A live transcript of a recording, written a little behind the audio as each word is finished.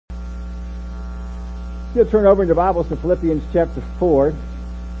You'll turn over in your Bibles to Philippians chapter 4.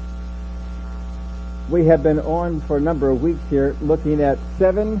 We have been on for a number of weeks here looking at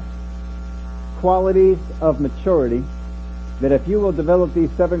 7 qualities of maturity, that if you will develop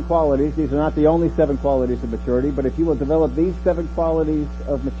these 7 qualities, these are not the only 7 qualities of maturity, but if you will develop these 7 qualities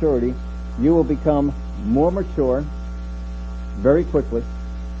of maturity, you will become more mature very quickly,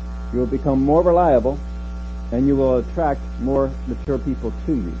 you will become more reliable, and you will attract more mature people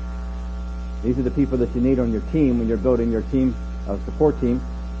to you. These are the people that you need on your team when you're building your team, support team.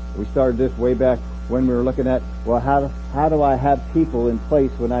 We started this way back when we were looking at, well, how do I have people in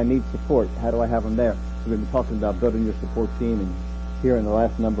place when I need support? How do I have them there? We've been talking about building your support team, and here in the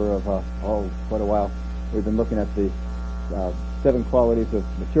last number of, quite a while, we've been looking at the 7 qualities of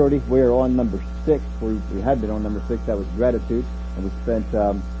maturity. We are on number 6. We had been on number 6. That was gratitude, and we spent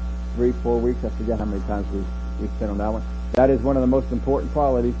 3-4 weeks. I forget how many times we spent on that one. That is one of the most important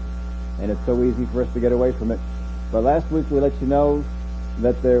qualities, and it's so easy for us to get away from it. But last week we let you know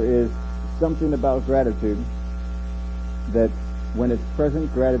that there is something about gratitude, that when it's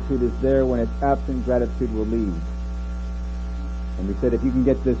present, gratitude is there. When it's absent, gratitude will leave. And we said if you can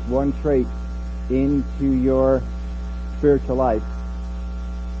get this one trait into your spiritual life,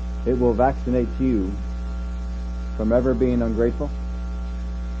 it will vaccinate you from ever being ungrateful.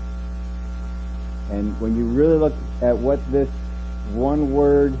 And when you really look at what this one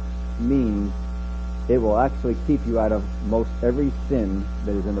word means, it will actually keep you out of most every sin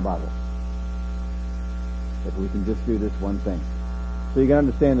that is in the Bible. If we can just do this one thing. So you can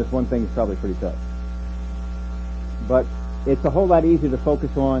understand this one thing is probably pretty tough. But it's a whole lot easier to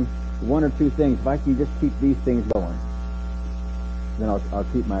focus on 1 or 2 things. If I can just keep these things going, then I'll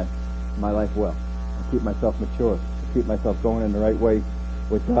keep my life well. I'll keep myself mature. I'll keep myself going in the right way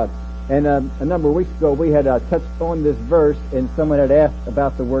with God. And a number of weeks ago we had touched on this verse, and someone had asked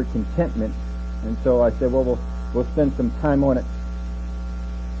about the word contentment. And so I said, well, we'll spend some time on it.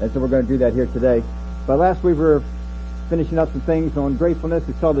 And so we're going to do that here today. But last week we were finishing up some things on gratefulness.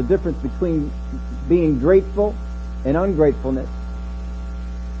 We saw the difference between being grateful and ungratefulness.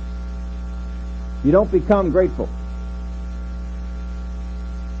 You don't become grateful.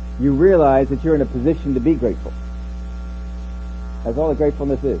 You realize that you're in a position to be grateful. That's all that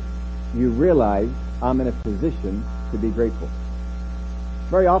gratefulness is. You realize, I'm in a position to be grateful.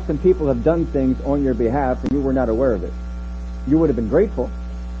 Very often people have done things on your behalf and you were not aware of it. You would have been grateful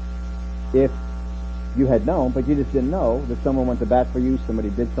if you had known, but you just didn't know that someone went to bat for you, somebody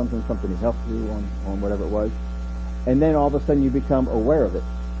did something helped you on whatever it was. And then all of a sudden you become aware of it.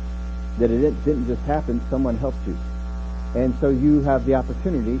 That it didn't just happen, someone helped you. And so you have the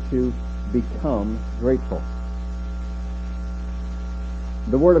opportunity to become grateful.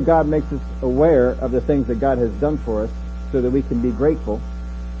 The Word of God makes us aware of the things that God has done for us so that we can be grateful.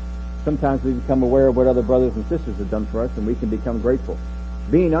 Sometimes we become aware of what other brothers and sisters have done for us, and we can become grateful.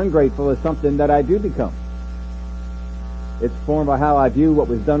 Being ungrateful is something that I do become. It's formed by how I view what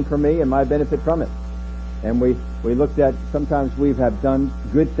was done for me and my benefit from it. And we looked at, sometimes we have done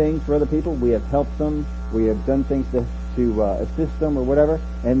good things for other people. We have helped them. We have done things to assist them or whatever.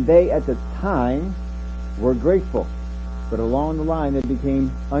 And they, at the time, were grateful. But along the line, they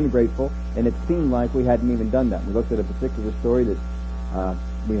became ungrateful, and it seemed like we hadn't even done that. We looked at a particular story that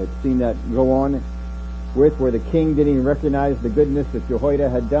we had seen that go on with, where the king didn't even recognize the goodness that Jehoiada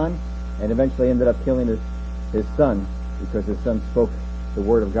had done, and eventually ended up killing his son because his son spoke the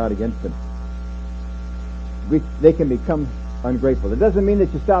word of God against him. They can become ungrateful. It doesn't mean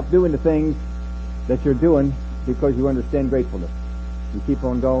that you stop doing the things that you're doing because you understand gratefulness. You keep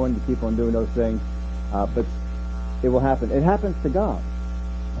on going, you keep on doing those things, but it will happen. It happens to God.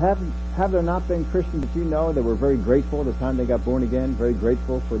 Have there not been Christians that you know that were very grateful at the time they got born again, very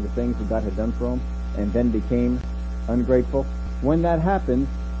grateful for the things that God had done for them, and then became ungrateful? When that happens,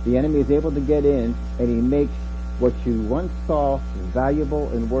 the enemy is able to get in, and he makes what you once saw valuable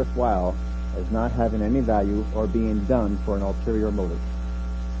and worthwhile as not having any value or being done for an ulterior motive.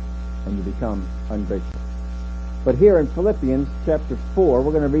 And you become ungrateful. But here in Philippians chapter 4,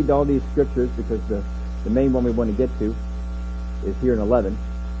 we're going to read all these scriptures because the main one we want to get to is here in 11.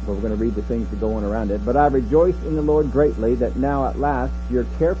 But we're going to read the things that go on around it. But I rejoice in the Lord greatly that now at last your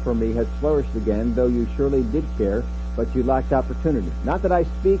care for me has flourished again, though you surely did care, but you lacked opportunity. Not that I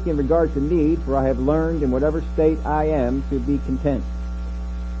speak in regard to need, for I have learned in whatever state I am to be content.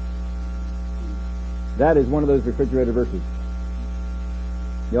 That is one of those refrigerator verses.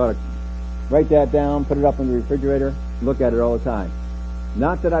 You ought to write that down, put it up on the refrigerator, look at it all the time.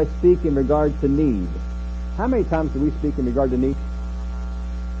 Not that I speak in regard to need. How many times do we speak in regard to need?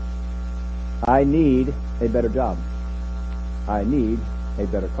 I need a better job. I need a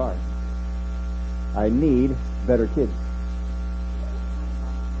better car. I need better kids.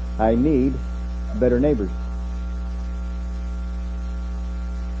 I need better neighbors.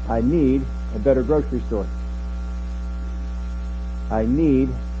 I need a better grocery store. I need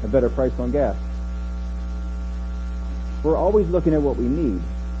a better price on gas. We're always looking at what we need,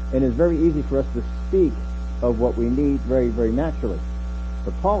 and it's very easy for us to speak of what we need very, very naturally.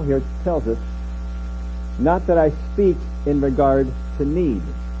 But Paul here tells us, not that I speak in regard to need.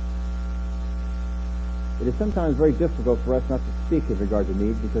 It is sometimes very difficult for us not to speak in regard to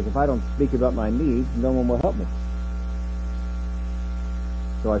need, because if I don't speak about my needs, no one will help me.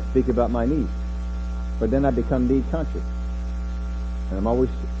 So I speak about my needs. But then I become need conscious. And I'm always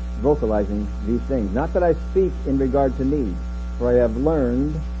vocalizing these things. Not that I speak in regard to need, for I have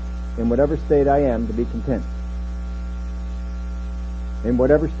learned in whatever state I am to be content. In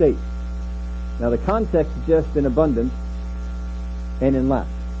whatever state. Now the context suggests in abundance and in lack.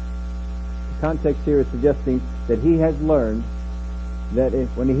 The context here is suggesting that he has learned that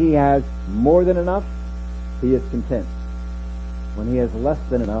when he has more than enough, he is content. When he has less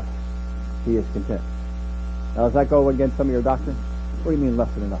than enough, he is content. Now, does that go against some of your doctrine? What do you mean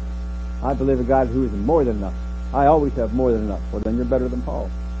less than enough? I believe a God who is more than enough. I always have more than enough. Well, then you're better than Paul.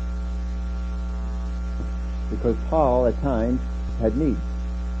 Because Paul, at times, had needs.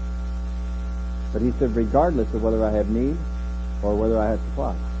 But he said, regardless of whether I have need or whether I have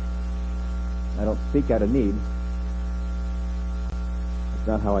supply. I don't speak out of need. That's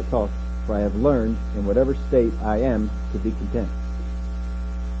not how I talk. For I have learned in whatever state I am to be content.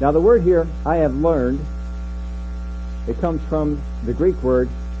 Now the word here, I have learned, it comes from the Greek word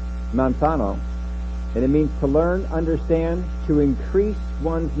manthano, and it means to learn, understand, to increase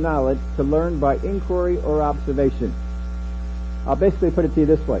one's knowledge, to learn by inquiry or observation. I'll basically put it to you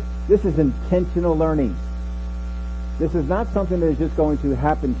this way. This is intentional learning. This is not something that is just going to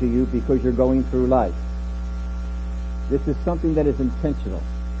happen to you because you're going through life. This is something that is intentional.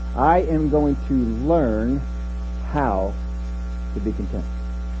 I am going to learn how to be content.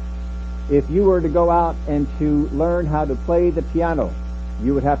 If you were to go out and to learn how to play the piano,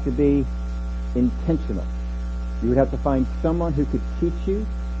 you would have to be intentional. You would have to find someone who could teach you.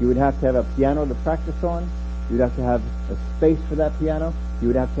 You would have to have a piano to practice on. You would have to have a space for that piano. You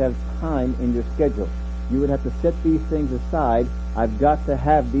would have to have time in your schedule. You would have to set these things aside. I've got to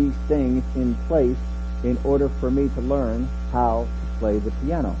have these things in place in order for me to learn how to play the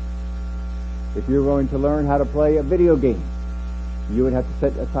piano. If you're going to learn how to play a video game, you would have to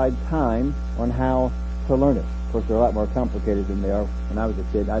set aside time on how to learn it. Of course, they're a lot more complicated than they are when I was a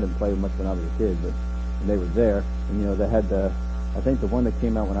kid. I didn't play much when I was a kid, but they were there. And, they had I think the one that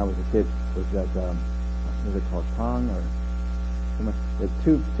came out when I was a kid was that, what was it called, Pong or something?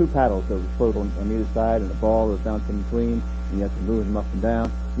 There's two paddles that would float on either side, and the ball was bouncing between, and you have to move them up and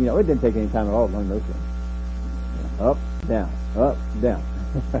down. It didn't take any time at all to learn those things. Up, down, up, down.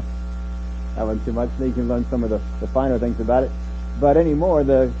 That wasn't too much. You can learn some of the finer things about it. But anymore,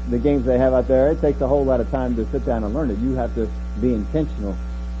 the games they have out there, it takes a whole lot of time to sit down and learn it. You have to be intentional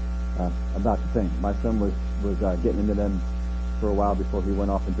about the thing. My son was getting into them for a while before he went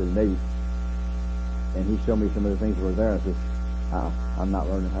off into the Navy. And he showed me some of the things that were there, and I said, I'm not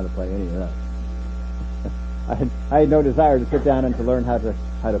learning how to play any of that. I had no desire to sit down and to learn how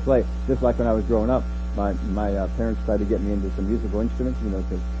to play. Just like when I was growing up, my parents tried to get me into some musical instruments,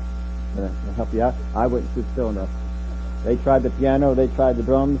 to help you out. I wouldn't sit still enough. They tried the piano, they tried the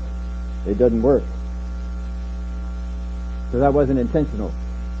drums. It doesn't work. Because I wasn't intentional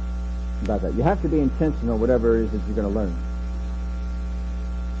about that. You have to be intentional whatever it is that you're going to learn.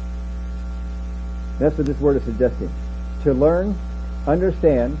 That's what this word is suggesting. To learn,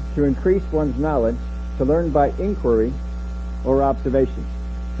 understand, to increase one's knowledge, to learn by inquiry or observation.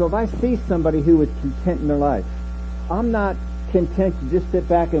 So if I see somebody who is content in their life, I'm not content to just sit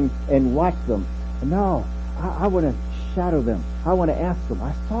back and watch them. No, I want to shadow them. I want to ask them.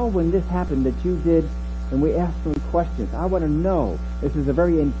 I saw when this happened that you did, and we asked them questions. I want to know. This is a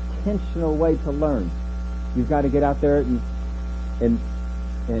very intentional way to learn. You've got to get out there and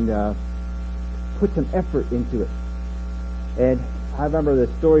put some effort into it. And I remember the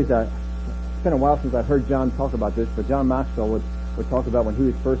stories it's been a while since I've heard John talk about this, but John Maxwell would talk about when he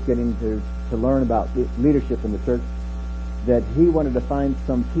was first getting to learn about leadership in the church, that he wanted to find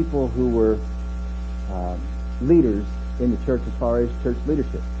some people who were leaders in the church as far as church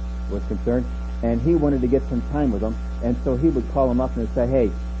leadership was concerned, and he wanted to get some time with them, and so he would call them up and say,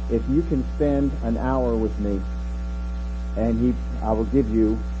 hey, if you can spend an hour with me, and I will give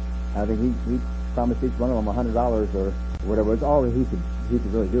you, I think he promised each one of them $100 or whatever. It's all he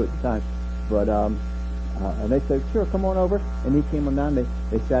could really do at the time, but And they said, sure, come on over. And he came on down.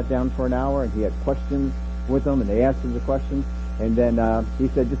 They sat down for an hour, and he had questions with them, and they asked him the questions. And then he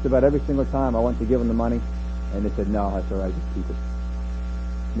said just about every single time I went to give him the money, and they said, no, that's all right, just keep it.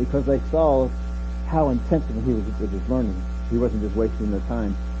 Because they saw how intensive he was with his learning. He wasn't just wasting their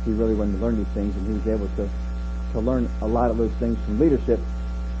time. He really wanted to learn these things, and he was able to learn a lot of those things from leadership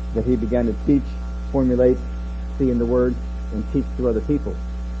that he began to teach, formulate, see in the Word, and teach to other people.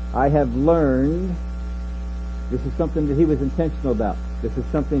 I have learned this is something that he was intentional about. This is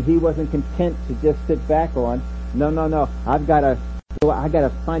something he wasn't content to just sit back on. No. I've got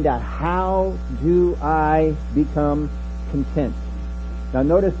to find out, how do I become content? Now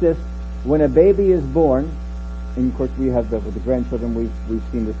notice this, when a baby is born, and of course we have with the grandchildren, we've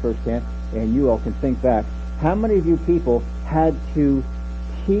seen this firsthand, and you all can think back, how many of you people had to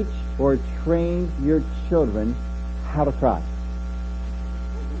teach or train your children how to cry?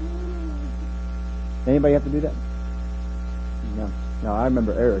 Anybody have to do that? No, I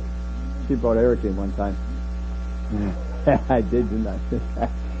remember Eric. She brought Eric in one time. I did, didn't I?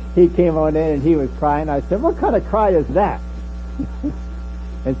 He came on in and he was crying. I said, what kind of cry is that?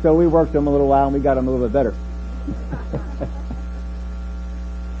 And so we worked him a little while and we got him a little bit better.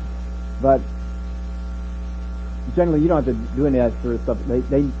 But generally you don't have to do any of that sort of stuff.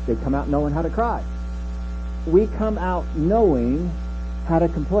 They come out knowing how to cry. We come out knowing how to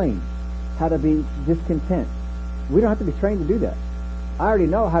complain, how to be discontent. We don't have to be trained to do that. I already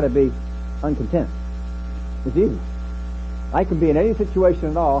know how to be uncontent. It's easy. I can be in any situation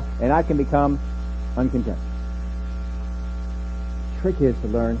at all, and I can become uncontent. The trick is to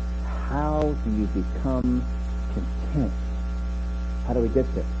learn, how do you become content? How do we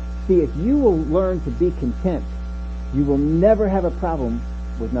get there? See, if you will learn to be content, you will never have a problem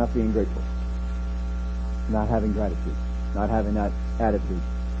with not being grateful, not having gratitude, not having that attitude.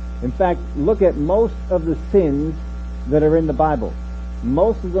 In fact, look at most of the sins that are in the Bible.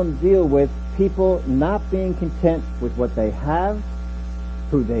 Most of them deal with people not being content with what they have,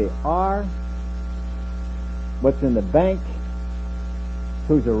 who they are, what's in the bank,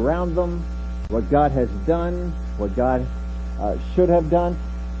 who's around them, what God has done, what God should have done.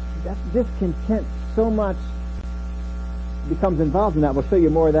 That discontent so much becomes involved in that. We'll show you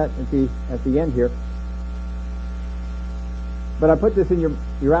more of that at the end here. But I put this in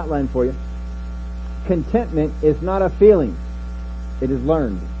your outline for you. Contentment is not a feeling. It is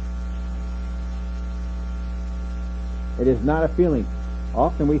learned. It is not a feeling.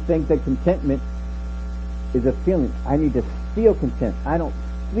 Often we think that contentment is a feeling. I need to feel content. I don't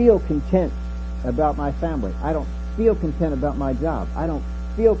feel content about my family. I don't feel content about my job. I don't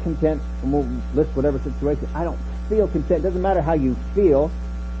feel content, and we'll list whatever situation. I don't feel content. It doesn't matter how you feel.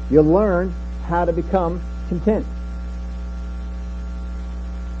 You'll learn how to become content.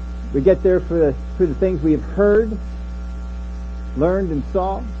 We get there through the things we have heard, learned, and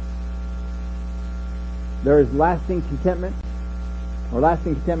saw. There is lasting contentment,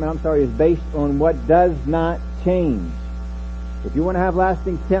 is based on what does not change. If you want to have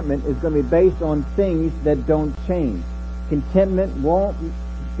lasting contentment, it's going to be based on things that don't change. Contentment won't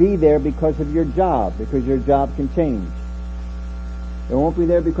be there because of your job, because your job can change. It won't be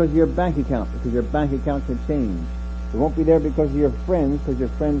there because of your bank account, because your bank account can change. It won't be there because of your friends, because your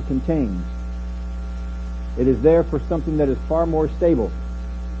friends can change. It is there for something that is far more stable.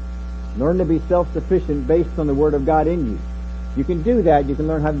 Learn to be self-sufficient based on the Word of God in you. You can do that. You can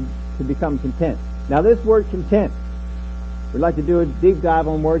learn how to become content. Now this word content, we'd like to do a deep dive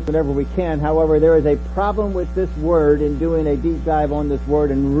on words whenever we can. However, there is a problem with this word in doing a deep dive on this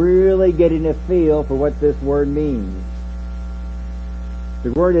word and really getting a feel for what this word means.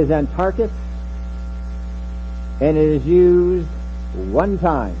 The word is antarchus, and it is used one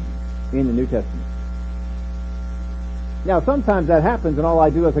time in the New Testament. Now, sometimes that happens, and all I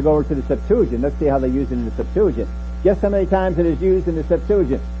do is I go over to the Septuagint. Let's see how they use it in the Septuagint. Guess how many times it is used in the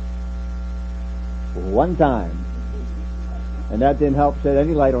Septuagint? One time. And that didn't help shed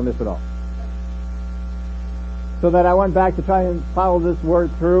any light on this at all. So that I went back to try and follow this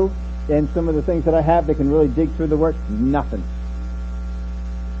word through, and some of the things that I have that can really dig through the word, nothing.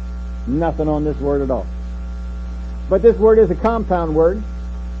 Nothing on this word at all. But this word is a compound word.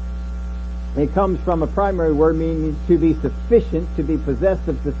 It comes from a primary word meaning to be sufficient, to be possessed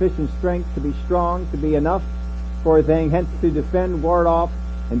of sufficient strength, to be strong, to be enough for a thing, hence to defend, ward off,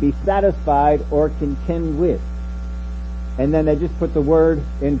 and be satisfied or contend with. And then they just put the word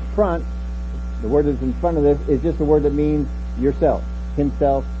in front. The word that's in front of this is just a word that means yourself,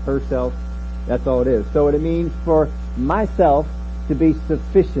 himself, herself. That's all it is. So it means for myself to be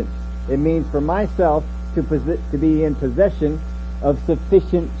sufficient. It means for myself to be in possession of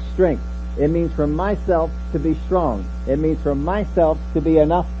sufficient strength. It means for myself to be strong. It means for myself to be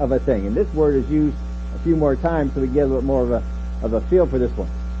enough of a thing. And this word is used a few more times so we get a little more of a feel for this one.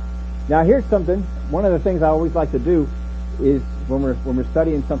 Now here's something. One of the things I always like to do is when we're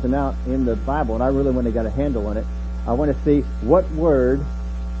studying something out in the Bible, and I really want to get a handle on it, I want to see what word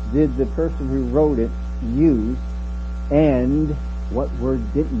did the person who wrote it use, and what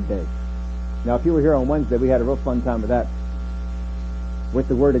word didn't they? Now, if you were here on Wednesday, we had a real fun time with that, with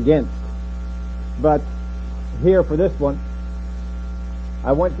the word against. But here for this one,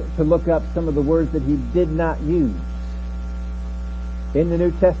 I want to look up some of the words that he did not use. In the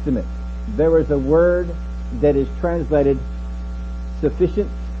New Testament, there is a word that is translated sufficient,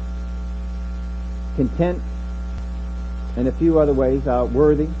 content, and a few other ways,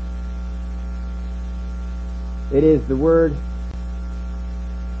 worthy. It is the word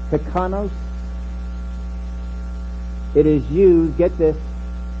hekanos. It is used, get this,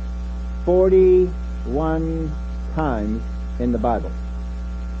 41 times in the Bible.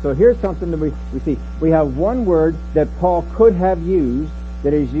 So here's something that we see. We have one word that Paul could have used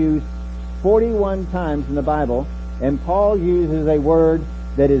that is used 41 times in the Bible, and Paul uses a word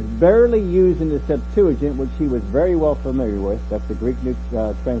that is barely used in the Septuagint, which he was very well familiar with. That's the Greek New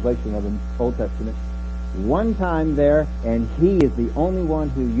translation of the Old Testament. One time there, and he is the only one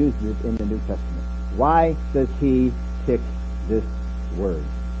who uses it in the New Testament. Why does he pick this word?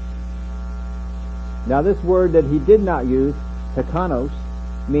 Now this word that he did not use, hekanos,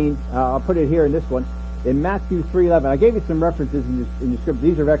 means, I'll put it here in this one, in Matthew 3:11. I gave you some references in the script.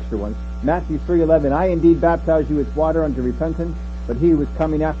 These are extra ones. Matthew 3:11, I indeed baptize you with water unto repentance, but he who is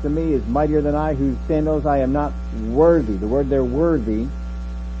coming after me is mightier than I, whose sandals I am not worthy. The word there, worthy,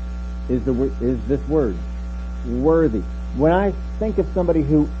 is this word, worthy. When I think of somebody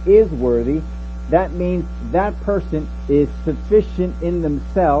who is worthy, that means that person is sufficient in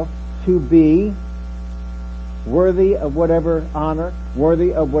themselves to be worthy of whatever honor,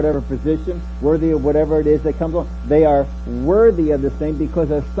 worthy of whatever position, worthy of whatever it is that comes on. They are worthy of this thing because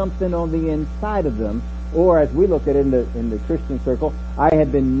of something on the inside of them. Or as we look at it in the Christian circle, I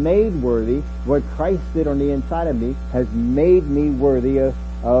have been made worthy. What Christ did on the inside of me has made me worthy of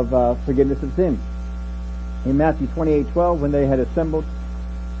forgiveness of sin. In Matthew 28:12, when they had assembled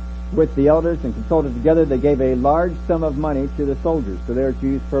with the elders and consulted together, they gave a large sum of money to the soldiers. So there it's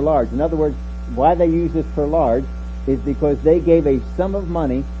used for large. In other words, why they use this for large is because they gave a sum of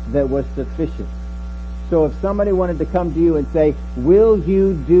money that was sufficient. So if somebody wanted to come to you and say, will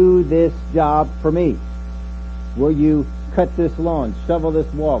you do this job for me? Will you cut this lawn, shovel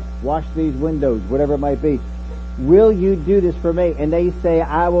this walk, wash these windows, whatever it might be? Will you do this for me? And they say,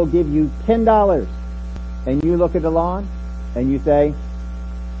 I will give you $10. And you look at the lawn and you say,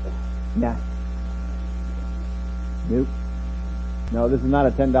 nah. Nope. No, this is not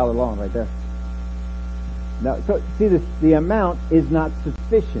a $10 lawn right there. Now, so see, the amount is not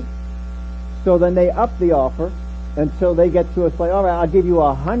sufficient. So then they up the offer until they get to a place, all right, I'll give you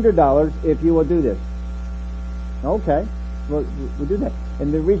 $100 if you will do this. Okay, we'll do that.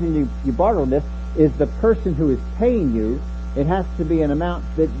 And the reason you borrow this is the person who is paying you, it has to be an amount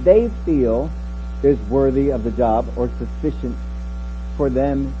that they feel is worthy of the job or sufficient for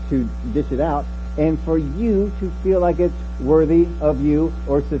them to dish it out, and for you to feel like it's worthy of you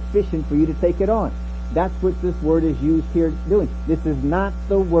or sufficient for you to take it on. That's what this word is used here doing. This is not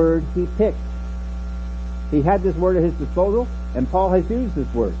the word he picked. He had this word at his disposal, and Paul has used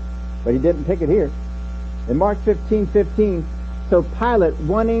this word, but he didn't pick it here. In Mark 15:15, so Pilate,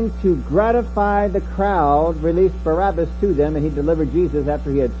 wanting to gratify the crowd, released Barabbas to them, and he delivered Jesus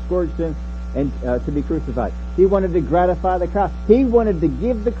after he had scourged him and to be crucified. He wanted to gratify the crowd. He wanted to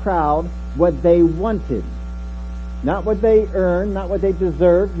give the crowd what they wanted. Not what they earned, not what they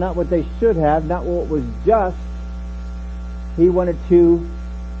deserved, not what they should have, not what was just. He wanted to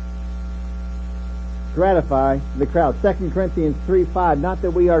gratify the crowd. 2 Corinthians 3:5, not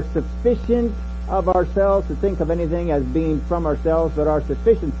that we are sufficient of ourselves to think of anything as being from ourselves, but our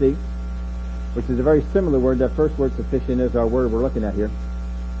sufficiency, which is a very similar word. That first word, sufficient, is our word we're looking at here.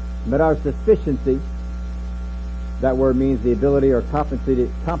 But our sufficiency, that word means the ability or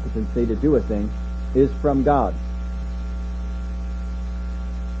competency to do a thing, is from God.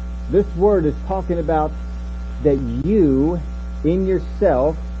 This word is talking about that you, in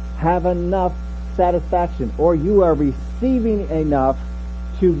yourself, have enough satisfaction, or you are receiving enough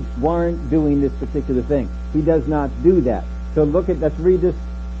to warrant doing this particular thing. He does not do that. So let's read this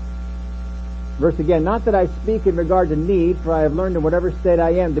verse again. Not that I speak in regard to need, for I have learned in whatever state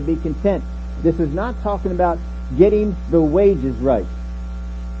I am to be content. This is not talking about getting the wages right.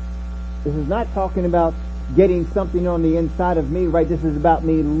 This is not talking about getting something on the inside of me, right? This is about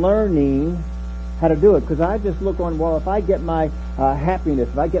me learning how to do it. Because I just look on, well, if I get my happiness,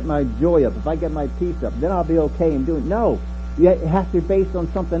 if I get my joy up, if I get my peace up, then I'll be okay in doing it. No, it has to be based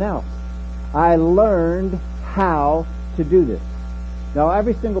on something else. I learned how to do this. Now,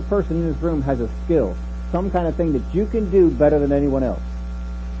 every single person in this room has a skill, some kind of thing that you can do better than anyone else.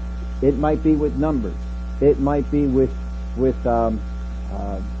 It might be with numbers. It might be with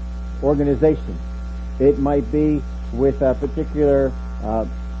organization. It might be with a particular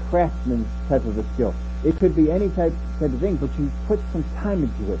craftsman type of a skill. It could be any type of thing, but you put some time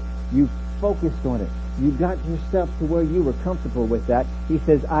into it. You focused on it. You got yourself to where you were comfortable with that. He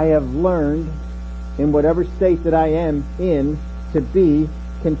says, I have learned in whatever state that I am in to be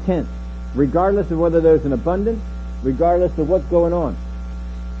content, regardless of whether there's an abundance, regardless of what's going on.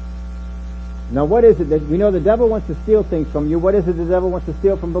 Now, what is it that we know the devil wants to steal things from you? What is it the devil wants to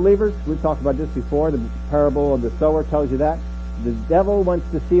steal from believers? We've talked about this before. The parable of the sower tells you that. The devil wants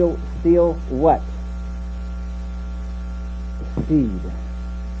to steal what? The seed.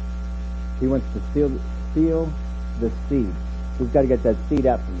 He wants to steal the seed. He's got to get that seed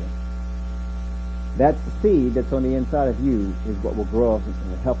out from you. That seed that's on the inside of you is what will grow up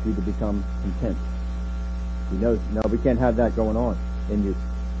and help you to become content. He knows, no, we can't have that going on in you.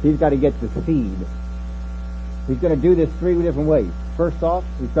 He's got to get the seed. He's going to do this 3 different ways. First off,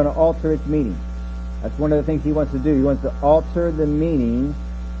 he's going to alter its meaning. That's one of the things he wants to do. He wants to alter the meaning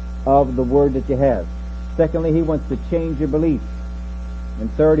of the word that you have. Secondly, he wants to change your beliefs.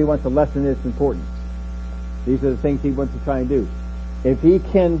 And third, he wants to lessen its importance. These are the things he wants to try and do. If he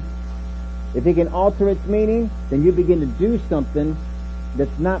can alter its meaning, then you begin to do something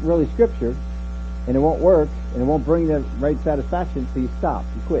that's not really Scripture, and it won't work, and it won't bring the right satisfaction, so you stop,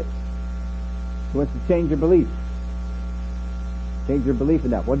 you quit. He wants to change your belief. Change your belief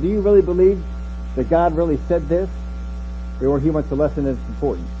in that. Well, do you really believe that God really said this? Or he wants to lessen its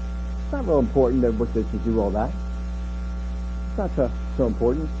importance? It's not real important that what does he do all that. It's not so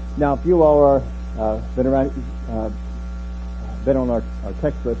important. Now, if you all are been on our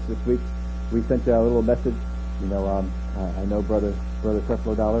text list this week, we sent you a little message. You know, I know Brother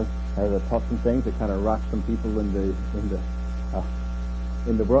Creflo Dollar has taught some things that kind of rock some people in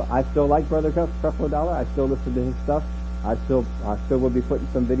the world. I still like Brother Creflo Dollar. I still listen to his stuff. I still will be putting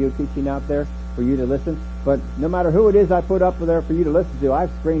some video teaching out there for you to listen. But no matter who it is I put up there for you to listen to,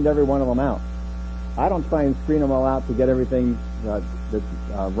 I've screened every one of them out. I don't try and screen them all out to get everything that's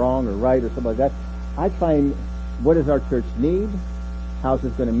wrong or right or something like that. I find what does our church need? How's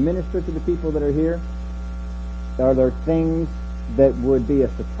it going to minister to the people that are here? Are there things that would be a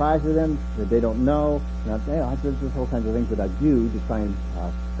surprise to them that they don't know? There's all kinds of things that I do to try and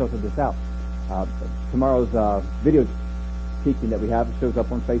filter this out. Tomorrow's video teaching that we have shows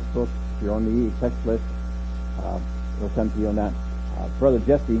up on Facebook. If you're on the text list, it'll come to you on that. Brother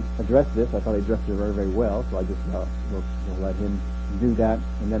Jesse addressed this. I thought he addressed it very, very well, so I just will let him do that,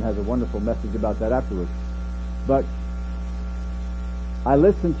 and then has a wonderful message about that afterwards. But I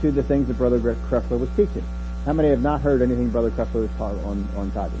listened to the things that Brother Creflo was teaching. How many have not heard anything Brother Creflo has taught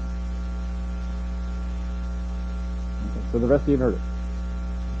on tithing? Okay, so the rest of you have heard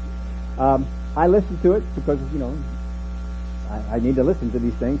it. I listened to it because, you know, I need to listen to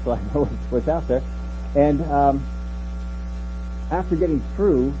these things so I know what's out there. And after getting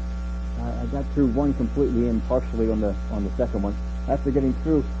through, I got through one completely and partially on the second one. After getting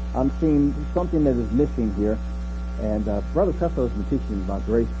through, I'm seeing something that is missing here. And Brother Creflo has been teaching about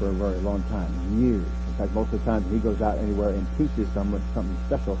grace for a very long time, years. In fact, most of the time he goes out anywhere and teaches something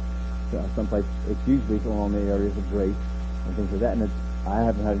special, someplace, it's usually along the areas of grace and things like that. And I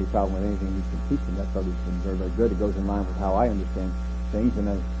haven't had any problem with anything he's been teaching. That's always been very, very good. It goes in line with how I understand things, and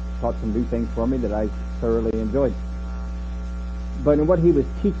has taught some new things for me that I thoroughly enjoyed. But in what he was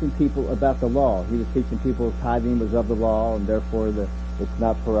teaching people about the law, he was teaching people tithing was of the law, and therefore it's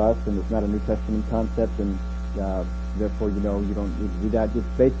not for us, and it's not a New Testament concept, and therefore, you know, you don't need to do that. Just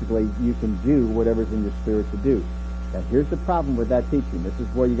basically, you can do whatever's in your spirit to do. Now, here's the problem with that teaching. This is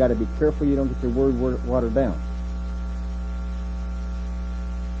where you got to be careful you don't get your word watered down.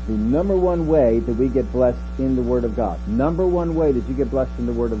 The number one way that we get blessed in the Word of God, number one way that you get blessed in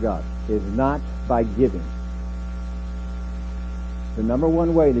the Word of God, is not by giving. The number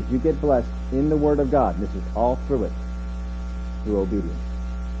one way that you get blessed in the Word of God, and this is all through it, through obedience.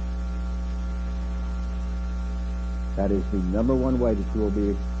 That is the number one way that you will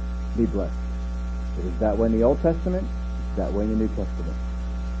be blessed. It is that way in the Old Testament, it's that way in the New Testament.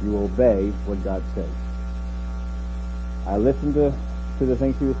 You obey what God says. I listened to the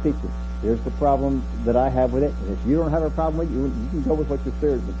things he was teaching. Here's the problem that I have with it. And if you don't have a problem with it, you can go with what your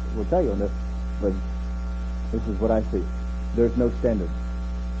spirit will tell you on this. But This is what I see. There's no standard.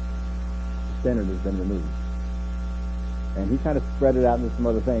 The standard has been removed. And he kind of spread it out into some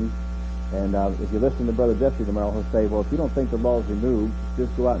other things. And if you listen to Brother Jesse tomorrow, he'll say, well, if you don't think the law is removed,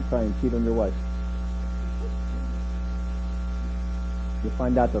 just go out and try and cheat on your wife. You'll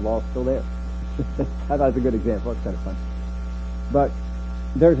find out the law is still there. I thought it was a good example. It's kind of fun. But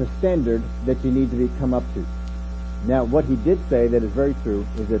there's a standard that you need to come up to. Now, what he did say that is very true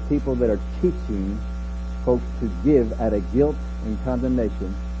is that people that are teaching folks to give out of guilt and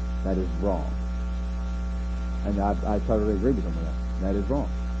condemnation, that is wrong. And I totally agree with him on that. That is wrong.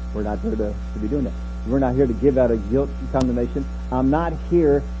 We're not here to be doing that. We're not here to give out of guilt and condemnation. I'm not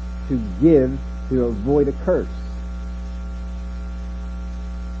here to give to avoid a curse.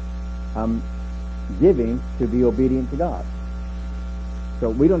 I'm giving to be obedient to God. So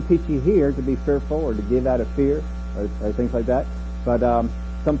we don't teach you here to be fearful or to give out of fear or things like that. But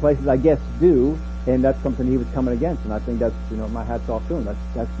some places, I guess, do, and that's something he was coming against. And I think that's, my hat's off to him.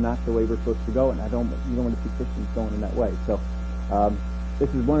 That's not the way we're supposed to go, and you don't want to see Christians going in that way. So this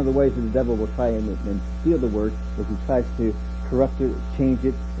is one of the ways that the devil will try and steal the word, is he tries to corrupt it, change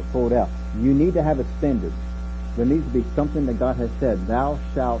it, or pull it out. You need to have a standard. There needs to be something that God has said. Thou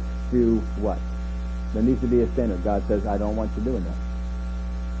shalt do what? There needs to be a standard. God says, I don't want you doing that.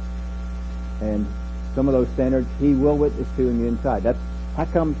 And some of those standards he will witness to in the inside. That's how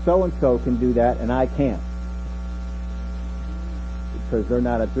come so-and-so can do that and I can't? Because they're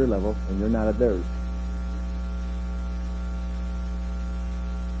not at your level and you're not at theirs.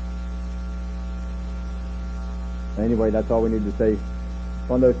 Anyway, that's all we need to say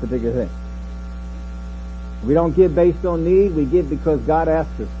on those particular things. We don't give based on need, we give because God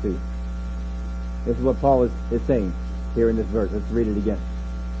asks us to. This is what Paul is saying here in this verse. Let's read it again.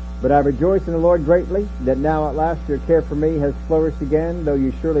 But I rejoice in the Lord greatly, that now at last your care for me has flourished again, though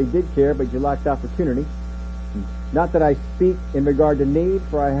you surely did care, but you lacked opportunity. Not that I speak in regard to need,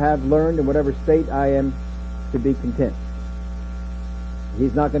 for I have learned in whatever state I am to be content.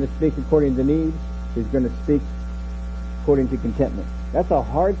 He's not going to speak according to need. He's going to speak according to contentment. That's a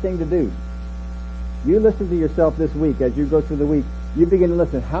hard thing to do. You listen to yourself this week. As you go through the week, you begin to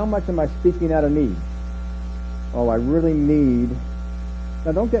listen. How much am I speaking out of need? Oh, I really need...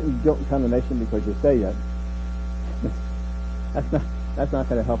 Now, don't get in guilt and condemnation because you say that. That's not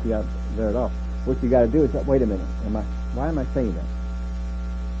going to help you out there at all. What you got to do is, wait a minute. Why am I saying that?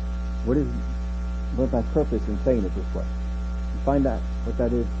 What is my purpose in saying it this way? Find out what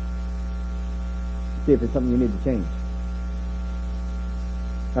that is. See if it's something you need to change.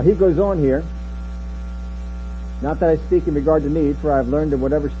 Now he goes on here. Not that I speak in regard to need, for I have learned in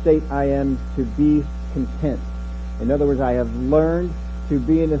whatever state I am to be content. In other words, I have learned to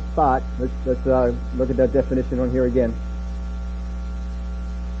be in a spot. Let's look at that definition on here again.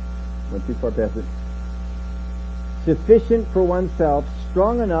 Went too far past it. Sufficient for oneself,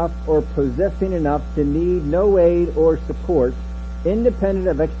 strong enough or possessing enough to need no aid or support, independent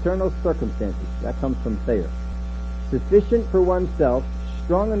of external circumstances. That comes from Thayer. Sufficient for oneself,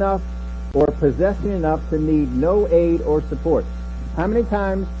 strong enough or possessing enough to need no aid or support. How many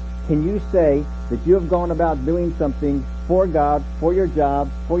times can you say that you have gone about doing something for God, for your job,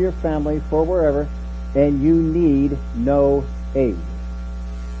 for your family, for wherever, and you need no aid?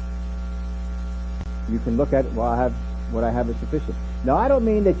 You can look at it, well, what I have is sufficient. Now, I don't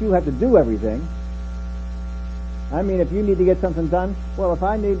mean that you have to do everything. I mean, if you need to get something done, well, if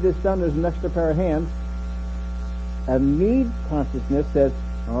I need this done, there's an extra pair of hands. A need consciousness says,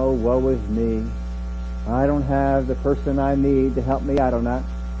 oh, woe is me. I don't have the person I need to help me out on that.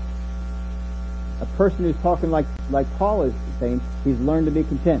 A person who's talking like Paul is saying, he's learned to be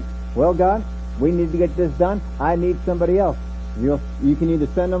content. Well, God, we need to get this done. I need somebody else. You can either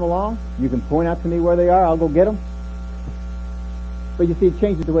send them along, you can point out to me where they are, I'll go get them. But you see, it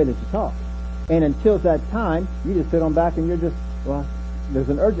changes the way that you talk. And until that time, you just sit on back and you're just, well, there's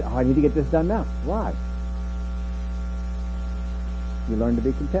an urgent, I need to get this done now. Why? You learn to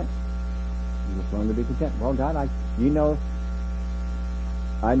be content. You just learn to be content. Well, God, you know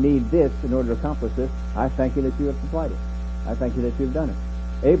I need this in order to accomplish this. I thank you that you have supplied it. I thank you that you have done it.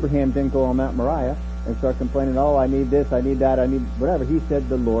 Abraham didn't go on Mount Moriah and start complaining, oh, I need this, I need that, I need whatever. He said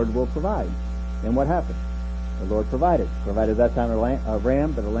the Lord will provide. And what happened? The Lord provided. Provided that time a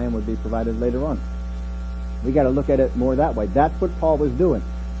ram, but a lamb would be provided later on. We got to look at it more that way. That's what Paul was doing.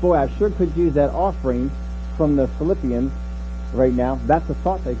 Boy, I sure could use that offering from the Philippians right now. That's a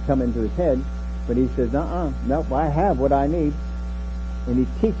thought that come into his head. But he says, nope, I have what I need. And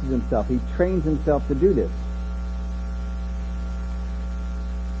he teaches himself. He trains himself to do this.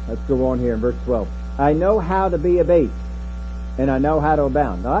 Let's go on here in verse 12. I know how to be abased, and I know how to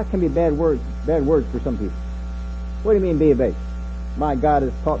abound. Now that can be bad words for some people. What do you mean be abased? My God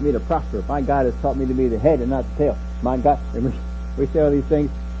has taught me to prosper. My God has taught me to be the head and not the tail. My God, and we say all these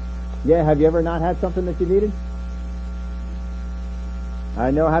things. Yeah, have you ever not had something that you needed?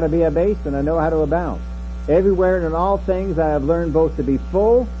 I know how to be abased and I know how to abound. Everywhere and in all things I have learned both to be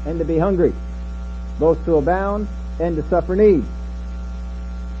full and to be hungry, both to abound and to suffer need.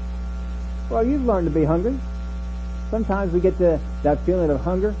 Well, you've learned to be hungry. Sometimes we get that feeling of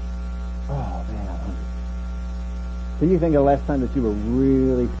hunger. Oh man, I'm hungry. Can you think of the last time that you were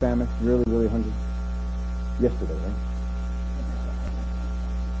really famished, really, really hungry? Yesterday, right?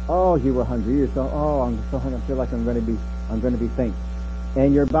 Oh, you were hungry. You're so, I'm so hungry. I feel like I'm going to be faint.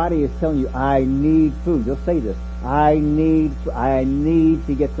 And your body is telling you, I need food. You'll say this. I need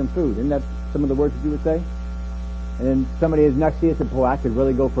to get some food. Isn't that some of the words that you would say? And then somebody is next to you and said, boy, I could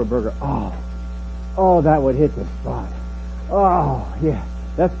really go for a burger. Oh, that would hit the spot. Oh, yeah.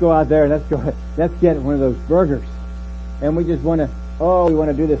 Let's go out there and let's get one of those burgers. And we just want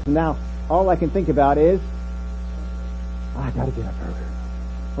to do this. And now, all I can think about is, I gotta get a burger.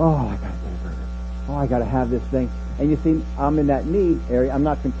 Oh, I gotta get a burger. Oh, I gotta have this thing. And you see, I'm in that need area. I'm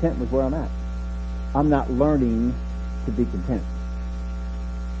not content with where I'm at. I'm not learning to be content.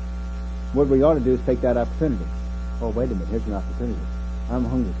 What we ought to do is take that opportunity. Oh, wait a minute. Here's an opportunity. I'm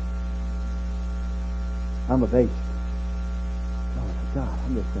hungry. I'm abased. Oh my God,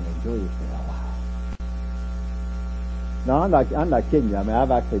 I'm just going to enjoy this thing. Oh, wow. No, I'm not kidding you. I mean,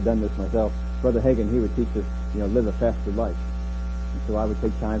 I've actually done this myself. Brother Hagin, he would teach us, live a fasted life. And so I would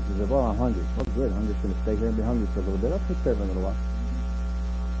take times and say, well, I'm hungry. Well, good. I'm just going to stay here and be hungry for a little bit. I'll take care of it in a little while.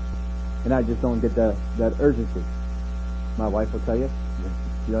 And I just don't get that urgency. My wife will tell you,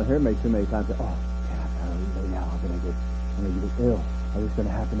 you don't hear me too many times say, oh, man, I'm going to get ill. Or it's going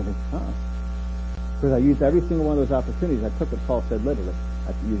to happen to me. Because I used every single one of those opportunities. I took what Paul said literally.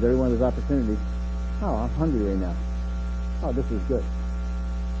 I used every one of those opportunities. Oh, I'm hungry right now. Oh, this is good.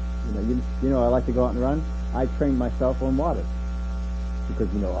 I like to go out and run. I trained myself on water. Because,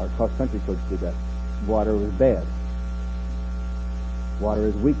 our cross-country coach did that. Water was bad. Water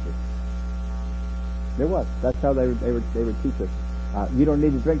is weakness. There was. That's how they would teach us. You don't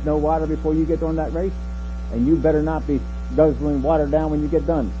need to drink no water before you get on that race. And you better not be guzzling water down when you get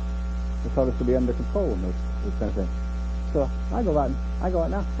done. They taught us to be under control in those kind of things. So I go out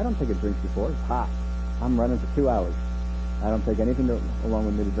now. I don't take a drink before. It's hot. I'm running for 2 hours. I don't take anything along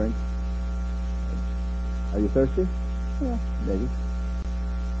with me to drink. Are you thirsty? Yeah, maybe.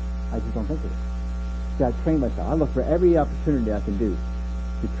 I just don't think of it. See, I train myself. I look for every opportunity I can do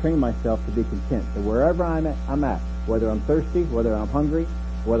to train myself to be content. That wherever I'm at, whether I'm thirsty, whether I'm hungry,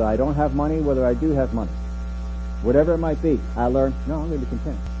 whether I don't have money, whether I do have money, whatever it might be, I learn, no, I'm going to be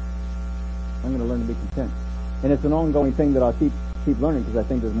content. I'm going to learn to be content. And it's an ongoing thing that I'll keep learning because I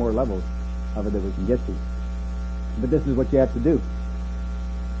think there's more levels of it that we can get to. But this is what you have to do.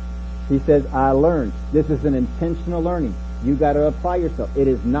 He says, I learned. This is an intentional learning. You got to apply yourself. It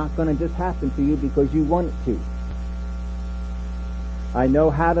is not going to just happen to you because you want it to. I know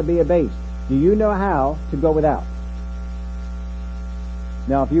how to be abased. Do you know how to go without?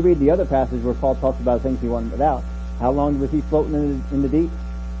 Now, if you read the other passage where Paul talks about things he wanted without, how long was he floating in the deep?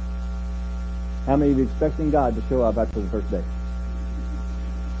 How many of you expecting God to show up after the first day?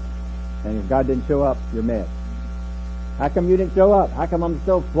 And if God didn't show up, you're mad. How come you didn't show up? How come I'm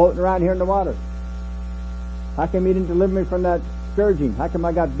still floating around here in the water? How come you didn't deliver me from that scourging? How come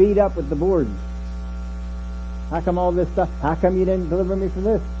I got beat up with the boards? How come all this stuff? How come you didn't deliver me from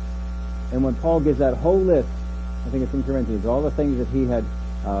this? And when Paul gives that whole list, I think it's in Corinthians, all the things that he had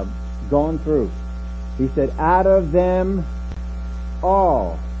gone through, he said, out of them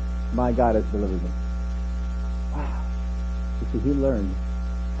all, my God has delivered me. Wow. You see, he learned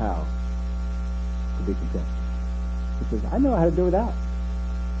how to be content. He says, I know how to do without.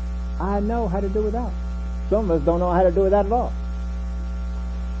 I know how to do without. Some of us don't know how to do without at all.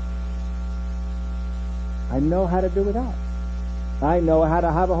 I know how to do without. I know how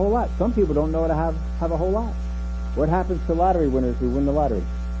to have a whole lot. Some people don't know how to have a whole lot. What happens to lottery winners who win the lottery?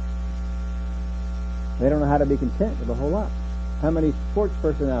 They don't know how to be content with a whole lot. How many sports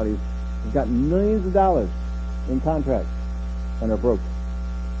personalities have gotten millions of dollars in contracts and are broke?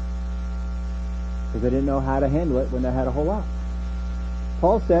 Because they didn't know how to handle it when they had a whole lot.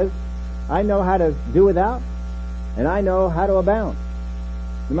 Paul says, I know how to do without, and I know how to abound.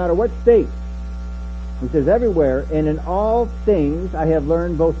 No matter what state. He says, everywhere and in all things I have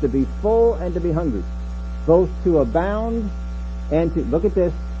learned both to be full and to be hungry, both to abound and to, look at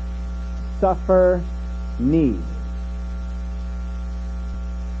this, suffer need.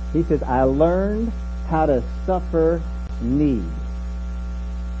 He says, I learned how to suffer need.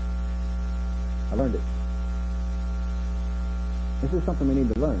 I learned it. This is something we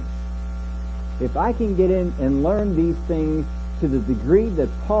need to learn. If I can get in and learn these things to the degree that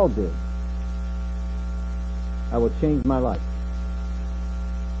Paul did, I will change my life.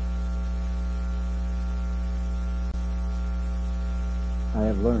 I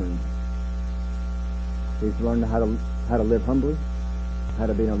have learned. He's learned how to live humbly, how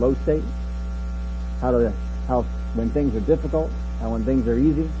to be in a low state, how when things are difficult, how when things are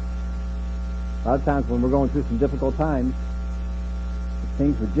easy. A lot of times when we're going through some difficult times, if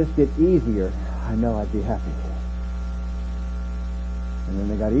things would just get easier, I know I'd be happy. And then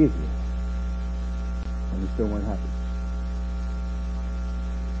they got easier, and we still weren't happy.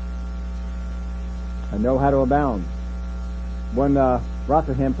 I know how to abound. One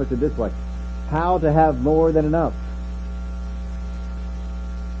Rotherham puts it this way: how to have more than enough.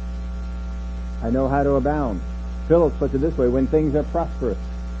 I know how to abound. Phillips puts it this way: when things are prosperous.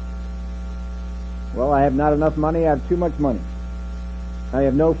 Well, I have not enough money, I have too much money. I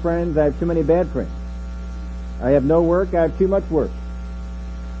have no friends, I have too many bad friends. I have no work, I have too much work.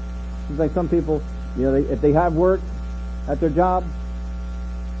 It's like some people, if they have work at their job,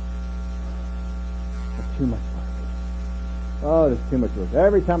 there's too much work. Oh, there's too much work.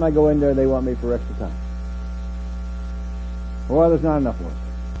 Every time I go in there, they want me for extra time. Well, there's not enough work.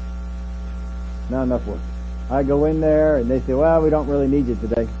 Not enough work. I go in there and they say, well, we don't really need you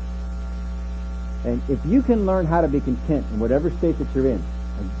today. And if you can learn how to be content in whatever state that you're in,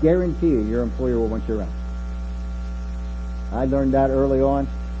 I guarantee you your employer will want you around. I learned that early on,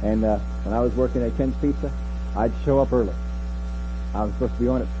 and when I was working at Ken's Pizza, I'd show up early. I was supposed to be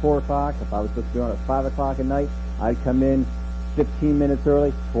on at 4 o'clock. If I was supposed to be on at 5 o'clock at night, I'd come in 15 minutes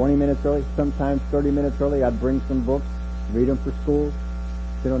early, 20 minutes early, sometimes 30 minutes early. I'd bring some books, read them for school,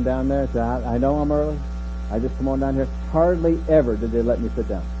 sit them down there, say, I know I'm early. I just come on down here. Hardly ever did they let me sit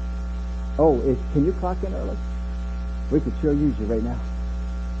down. Oh, can you clock in early? We could sure use you right now.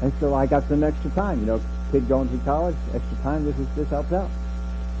 And so I got some extra time. Kid going through college, extra time, this helps out.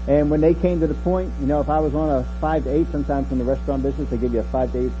 And when they came to the point, if I was on a 5 to 8, sometimes in the restaurant business, they give you a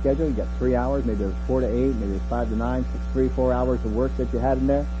 5 to 8 schedule. You got 3 hours, maybe it was 4 to 8, maybe it was 5 to 9, 3, 4 hours of work that you had in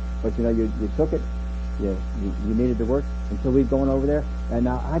there. But you took it. You needed to work until we'd gone over there. And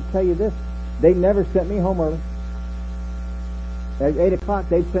now I tell you this, they never sent me home early. At 8 o'clock,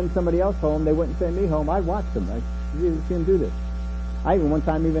 they'd send somebody else home. They wouldn't send me home. I'd watch them. I'd see them do this. I one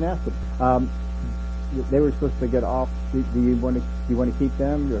time asked them. They were supposed to get off. Do you want to keep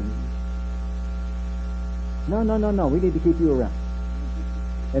them? Or... No. We need to keep you around.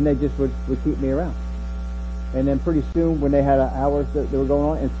 And they just would keep me around. And then pretty soon, when they had hours that were going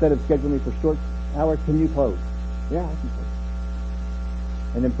on, instead of scheduling me for short hours, can you close? Yeah, I can close.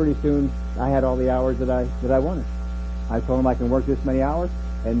 And then pretty soon, I had all the hours that I wanted. I told them I can work this many hours,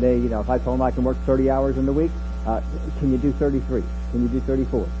 and they, if I told them I can work 30 hours in the week, can you do 33? Can you do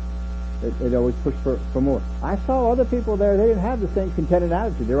 34? They'd always push for more. I saw other people there, they didn't have the same contented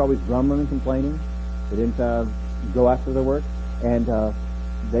attitude. They were always grumbling and complaining. They didn't go after their work, and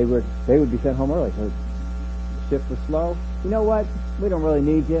they would be sent home early. So the shift was slow. You know what? We don't really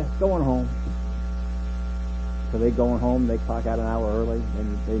need you. Go on home. So they going home, they clock out an hour early,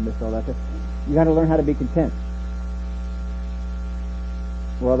 and they miss all that stuff. You got to learn how to be content.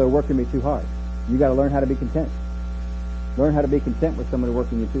 Well, they're working me too hard. You got to learn how to be content. Learn how to be content with somebody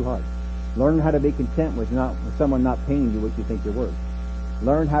working you too hard. Learn how to be content with someone not paying you what you think you're worth.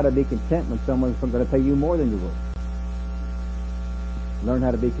 Learn how to be content when someone's going to pay you more than you're worth. Learn how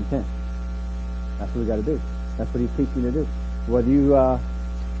to be content. That's what we got to do. That's what he's teaching you to do. Whether you are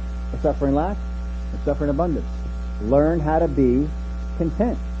suffering lack or suffering abundance, learn how to be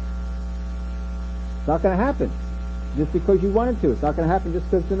content. It's not going to happen just because you wanted to. It's not going to happen just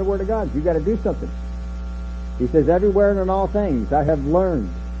because it's in the Word of God. You got to do something. He says, everywhere and in all things, I have learned.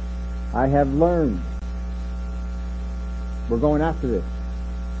 I have learned. We're going after this.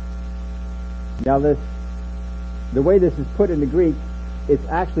 Now the way this is put in the Greek, it's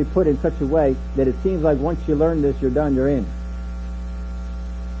actually put in such a way that it seems like once you learn this, you're done, you're in.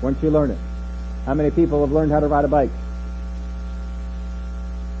 Once you learn it. How many people have learned how to ride a bike?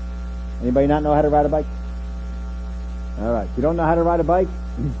 Anybody not know how to ride a bike? All right. If you don't know how to ride a bike,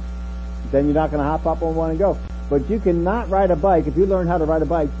 then you're not going to hop up on one and go. But you cannot ride a bike. If you learn how to ride a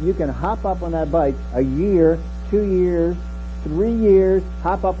bike, you can hop up on that bike a year, 2 years, 3 years,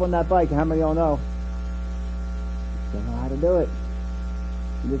 hop up on that bike. How many of y'all know? You don't know how to do it.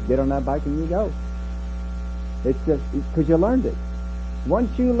 You just get on that bike and you go. It's just because you learned it.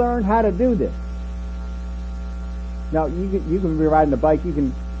 Once you learn how to do this, now you can be riding a bike. You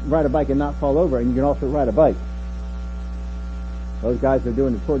can ride a bike and not fall over, and you can also ride a bike. Those guys are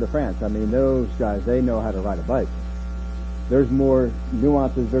doing the Tour de France. I mean, those guys, they know how to ride a bike. there's more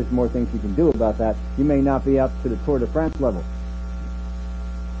nuances, there's more things you can do about that. You may not be up to the Tour de France level,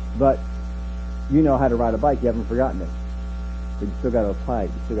 but you know how to ride a bike. You haven't forgotten it. But you still got to apply it.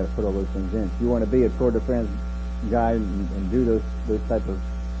 You still got to put all those things in. If you want to be a Tour de France guy and do those type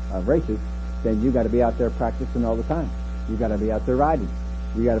of races, then you got to be out there practicing all the time. You got to be out there riding.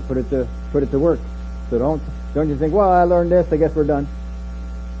 You got to put it to work. So don't you think, well, I learned this, I guess we're done.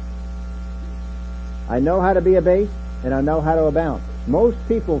 I know how to be abased, and I know how to abound. Most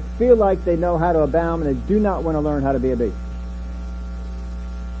people feel like they know how to abound, and they do not want to learn how to be abased.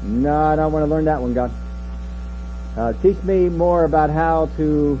 No, I don't want to learn that one, God. Teach me more about how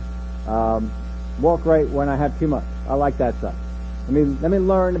to walk right when I have too much. I like that stuff. Let me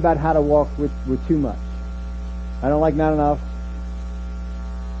learn about how to walk with too much. I don't like not enough.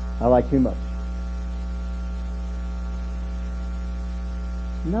 I like too much.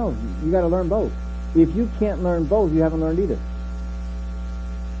 No, you got to learn both. If you can't learn both, you haven't learned either.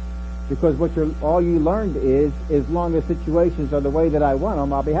 Because all you learned is, as long as situations are the way that I want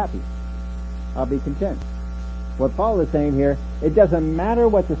them, I'll be happy. I'll be content. What Paul is saying here, it doesn't matter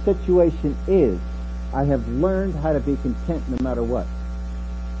what the situation is. I have learned how to be content no matter what.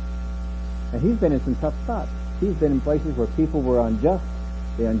 And he's been in some tough spots. He's been in places where people were unjust.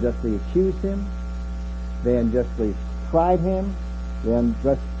 They unjustly accused him. They unjustly tried him. They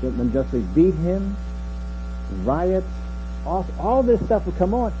unjustly beat him. Riots. All this stuff would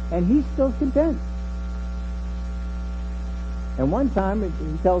come on, and he's still content. And one time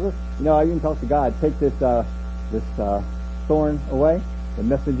he tells us, I even talk to God, take this thorn away, the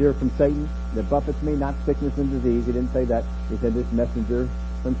messenger from Satan that buffets me, not sickness and disease. He didn't say that. He said this messenger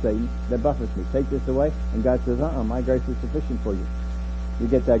from Satan that buffets me. Take this away. And God says, my grace is sufficient for you. You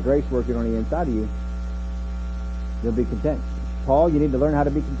get that grace working on the inside of you, you'll be content. Paul, you need to learn how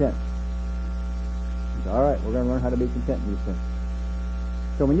to be content. All right, we're going to learn how to be content in these things.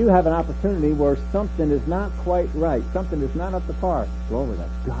 So when you have an opportunity where something is not quite right, something is not up to par, glory to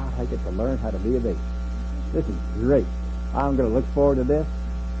God, I get to learn how to be a baby. This is great. I'm going to look forward to this.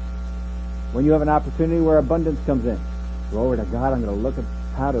 When you have an opportunity where abundance comes in, glory to God, I'm going to look at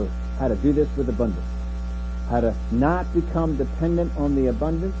how to do this with abundance. How to not become dependent on the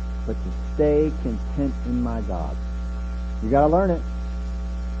abundance, but to stay content in my God. You got to learn it.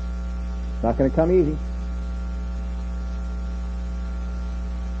 It's not going to come easy.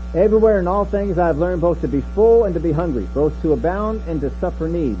 Everywhere in all things I have learned both to be full and to be hungry, both to abound and to suffer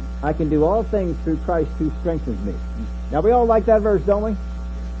need. I can do all things through Christ who strengthens me. Now we all like that verse, don't we?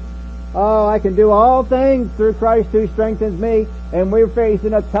 Oh, I can do all things through Christ who strengthens me. And we're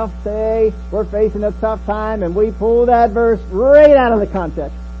facing a tough day, we're facing a tough time, and we pull that verse right out of the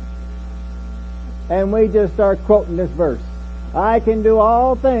context. And we just start quoting this verse. I can do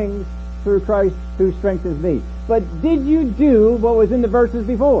all things through Christ who strengthens me. But did you do what was in the verses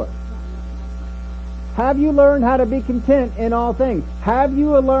before? Have you learned how to be content in all things? Have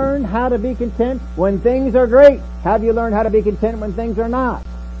you learned how to be content when things are great? Have you learned how to be content when things are not?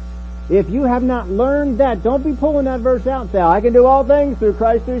 If you have not learned that, don't be pulling that verse out and say, I can do all things through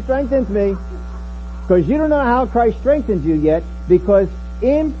Christ who strengthens me. Because you don't know how Christ strengthens you yet, because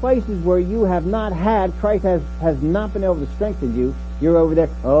in places where you have not had, Christ has not been able to strengthen you, you're over there,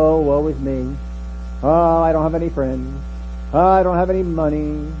 oh, woe is me. Oh, I don't have any friends. Oh, I don't have any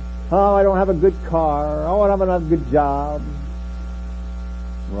money. Oh, I don't have a good car. Oh, I don't have a good job.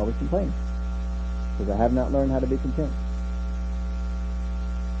 We're always complaining because I have not learned how to be content.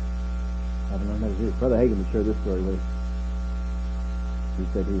 I haven't learned how to do it. Brother Hagin would share this story with us. He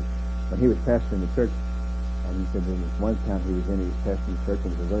said when he was pastoring the church, and he said in this one town he was pastoring the church,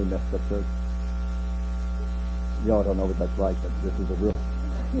 and it was a very messed up church. Y'all don't know what that's like, but this is a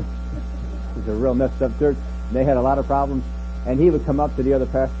real messed up church. And they had a lot of problems. And he would come up to the other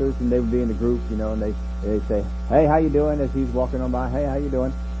pastors, and they would be in the group, and they'd say, hey, how you doing? As he's walking on by, hey, how you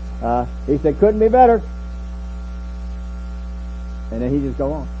doing? He said, couldn't be better. And then he'd just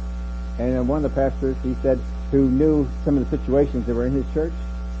go on. And then one of the pastors, he said, who knew some of the situations that were in his church,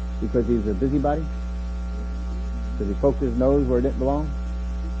 because he was a busybody, because he poked his nose where it didn't belong.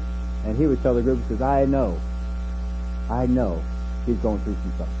 And he would tell the group, he says, I know he's going through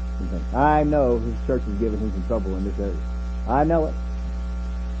some stuff. I know his church is giving him some trouble in this area. I know it.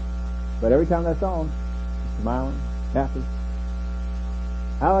 But every time I saw him, smiling, happy.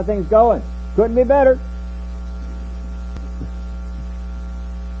 How are things going? Couldn't be better.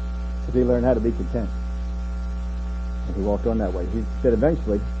 Because he learned how to be content. And he walked on that way. He said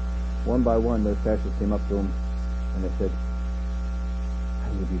eventually, one by one, those pastors came up to him and they said,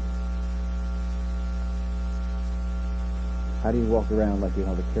 How do you walk around like you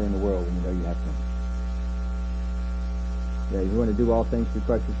don't have a care in the world when you know you have some? Yeah, you want to do all things through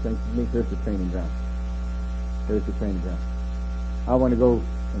Christ who strengthens me? Here's the training ground. Here's the training ground. I want to go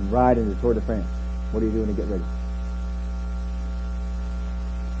and ride in the Tour de France. What are you doing to get ready?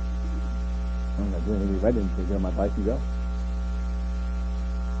 I'm not doing anything ready until I get on my bike and go.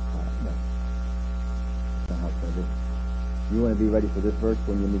 No. That's not how it's going to be. You want to be ready for this verse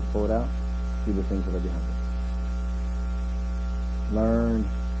when you need to pull it out? Do the things that are behind it. Learn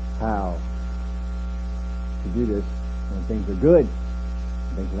how to do this when things are good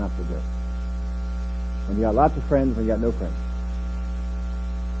and things are not so good. When you got lots of friends, when you got no friends.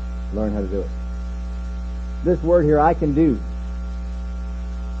 Learn how to do it. This word here, I can do,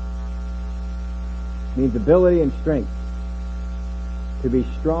 means ability and strength. To be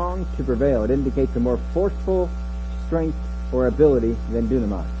strong, to prevail. It indicates a more forceful strength or ability than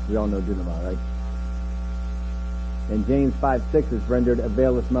dunamai. We all know dunamai, right? And James 5:6 is rendered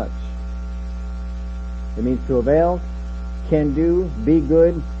availeth much. It means to avail, can do, be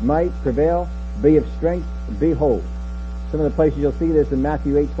good, might, prevail, be of strength, be whole. Some of the places you'll see this in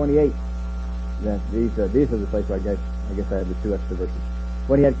Matthew 8:28. These are the places where I guess I have the two extra verses.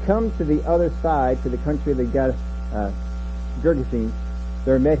 When he had come to the other side, to the country of the Gergesenes,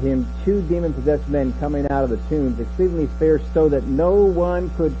 there met him 2 demon-possessed men coming out of the tombs, exceedingly fierce, so that no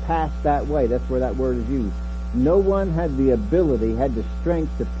one could pass that way. That's where that word is used. No one had the ability, had the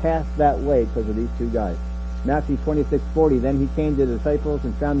strength to pass that way because of these 2 guys. Matthew 26:40, then he came to the disciples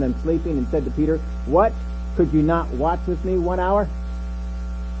and found them sleeping and said to Peter, what? Could you not watch with me 1 hour?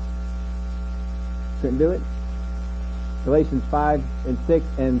 Couldn't do it? Galatians 5:6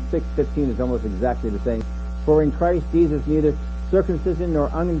 and 6:15 is almost exactly the same. For in Christ Jesus neither circumcision nor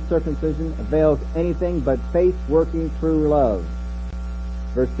uncircumcision avails anything but faith working through love.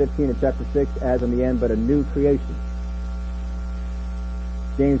 Verse 15 of chapter 6 adds on the end, but a new creation.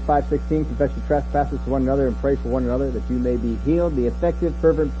 James 5:16, confess your trespasses to one another and pray for one another that you may be healed. The effective,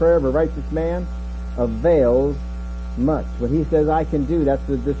 fervent prayer of a righteous man avails much. When he says, I can do, that's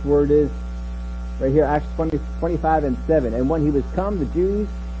what this word is right here, Acts 25 and 7. And when he was come, the Jews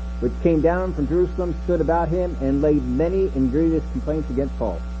which came down from Jerusalem stood about him and laid many and grievous complaints against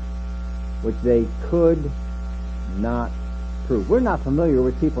Paul, which they could not prove. We're not familiar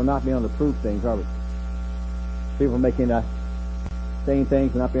with people not being able to prove things, are we? People making saying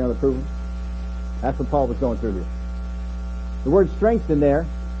things and not being able to prove them. That's what Paul was going through here. The word strength in there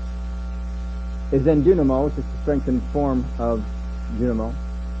is then dunamo, which is the strengthened form of dunamo,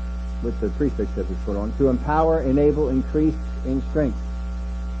 with the prefix that is put on, to empower, enable, increase in strength.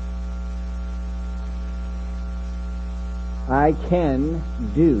 I can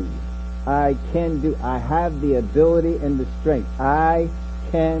do. I can do. I have the ability and the strength. I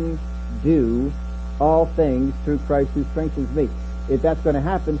can do all things through Christ who strengthens me. If that's going to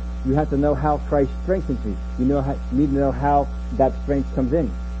happen, you have to know how Christ strengthens me. You need to know how that strength comes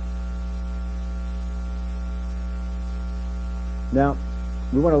in. Now,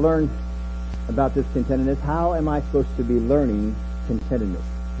 we want to learn about this contentedness. How am I supposed to be learning contentedness?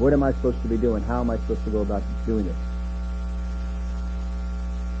 What am I supposed to be doing? How am I supposed to go about doing it?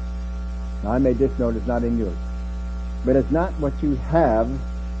 Now, I made this note, it's not in yours. But it's not what you have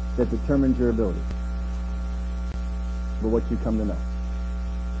that determines your ability, but what you come to know.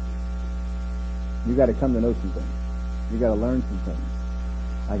 You got to come to know some things. You got to learn some things.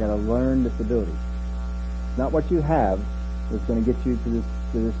 I got to learn this ability. Not what you have is going to get you to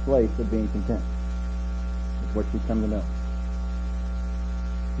this place of being content. It's what you come to know.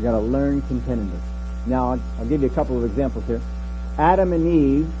 You got to learn contentedness. Now, I'll give you a couple of examples here. Adam and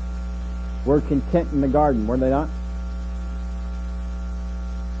Eve were content in the garden, were they not?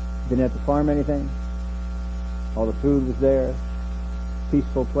 Didn't have to farm anything. All the food was there.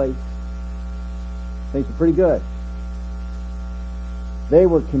 Peaceful place. Things were pretty good. They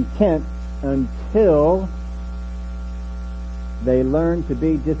were content until they learned to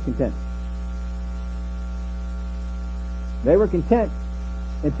be discontent. They were content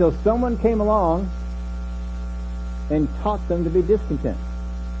until someone came along and taught them to be discontent.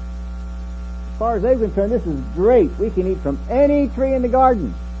 As far as they're concerned, this is great. We can eat from any tree in the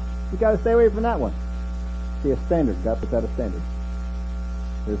garden. You got to stay away from that one. See, a standard. God puts out a standard.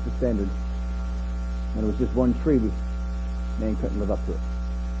 There's the standard. And it was just one tree. Man couldn't live up to it.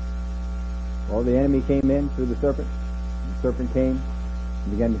 Well, the enemy came in through the serpent. The serpent came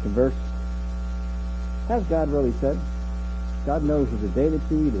and began to converse. Has God really said? God knows that the day that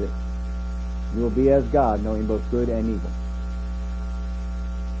you eat of it, you will be as God, knowing both good and evil.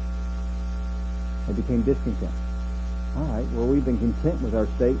 They became discontent. All right, well, we've been content with our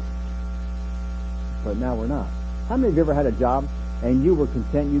state, but now we're not. How many of you ever had a job and you were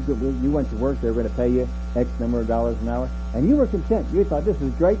content? You went to work, they were going to pay you X number of dollars an hour, And you were content. You thought, this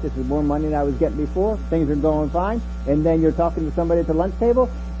is great. This is more money than I was getting before. Things are going fine. And then you're talking to somebody at the lunch table,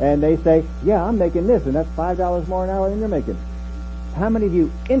 and they say, yeah, I'm making this, and that's $5 more an hour than you're making. How many of you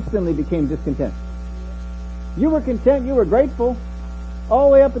instantly became discontent? You were content. You were grateful all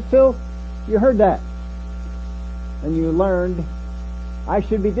the way up until you heard that. And you learned, I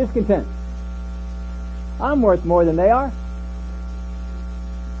should be discontent. I'm worth more than they are.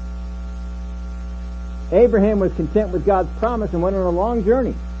 Abraham was content with God's promise and went on a long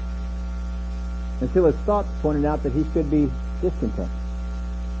journey until his thoughts pointed out that he should be discontent.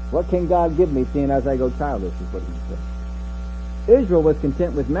 What can God give me, seeing as I go childless, is what he said. Israel was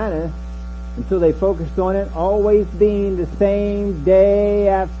content with manna until they focused on it always being the same day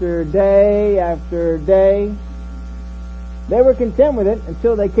after day after day. They were content with it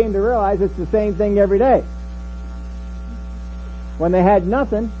until they came to realize it's the same thing every day. When they had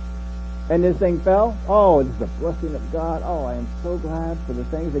nothing, and this thing fell, oh, this is a blessing of God. Oh, I am so glad for the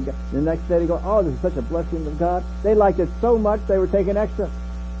things that God. The next day they go, oh, this is such a blessing of God. They liked it so much they were taking extra.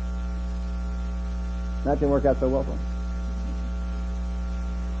 That didn't work out so well for them.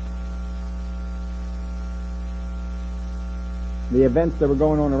 The events that were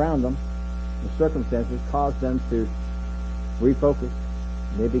going on around them, the circumstances, caused them to refocus.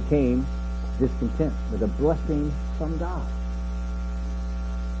 They became discontent with a blessing from God.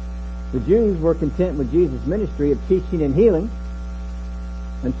 The Jews were content with Jesus' ministry of teaching and healing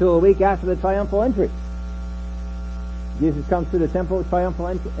until a week after the triumphal entry. Jesus comes through the temple, triumphal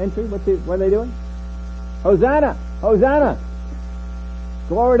entry. What are they doing? Hosanna! Hosanna!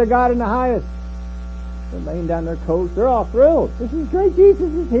 Glory to God in the highest. They're laying down their coats. They're all thrilled. This is great.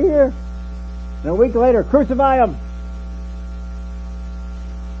 Jesus is here. And a week later, crucify him.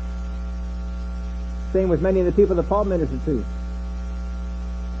 Same with many of the people that Paul ministered to.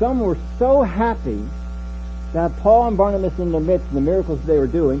 Some were so happy to have Paul and Barnabas in their midst and the miracles they were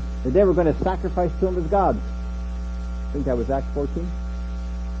doing that they were going to sacrifice to them as gods. I think that was Acts 14.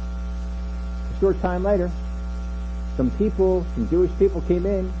 A short time later, some Jewish people came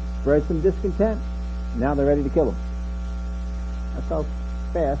in, spread some discontent. Now they're ready to kill them. That's how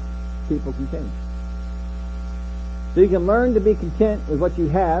fast people can change. So you can learn to be content with what you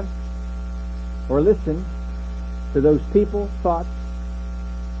have, or listen to those people, thoughts,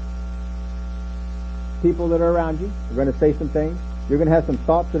 people that are around you. They're going to say some things. You're going to have some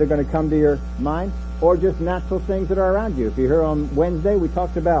thoughts that are going to come to your mind, or just natural things that are around you. If you're here on Wednesday, we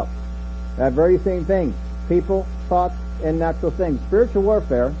talked about that very same thing. People, thoughts, and natural things. Spiritual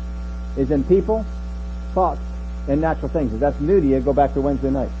warfare is in people, thoughts, and natural things. If that's new to you, go back to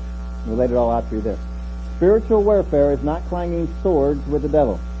Wednesday night. We'll lay it all out for you there. Spiritual warfare is not clanging swords with the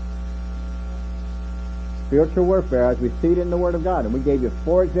devil. Spiritual warfare, as we see it in the Word of God, and we gave you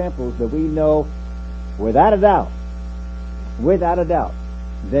 4 examples that we know without a doubt,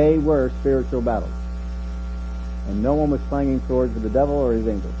 they were spiritual battles. And no one was clanging swords with the devil or his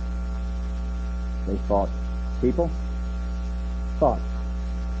angels. They fought people, thoughts,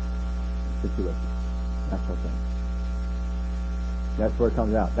 situations. That's what things. That's where it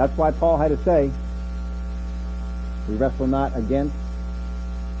comes out. That's why Paul had to say, we wrestle not against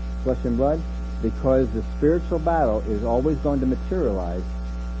flesh and blood, because the spiritual battle is always going to materialize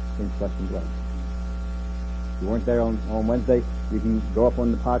in flesh and blood. If you weren't there on Wednesday, you can go up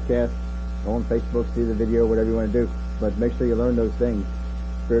on the podcast, go on Facebook, see the video, whatever you want to do. But make sure you learn those things.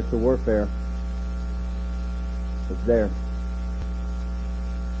 Spiritual warfare is there.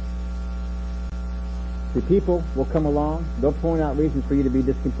 The people will come along. They'll point out reasons for you to be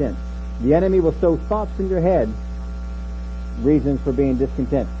discontent. The enemy will sow thoughts in your head, reasons for being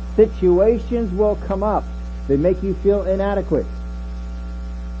discontent. Situations will come up that make you feel inadequate,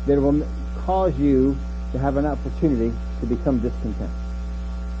 that will cause you to have an opportunity to become discontent.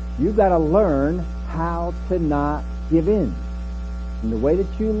 You've got to learn how to not give in. And the way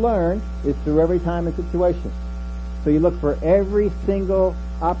that you learn is through every time and situation. So you look for every single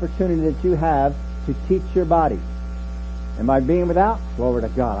opportunity that you have to teach your body. Am I being without? Glory to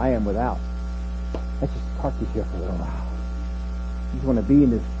God, I am without. Let's just park this here for a little while. I just want to be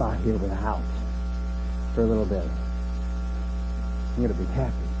in this spot here without for a little bit. I'm going to be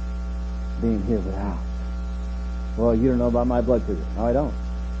happy being here without. Well, you don't know about my blood sugar. No, I don't.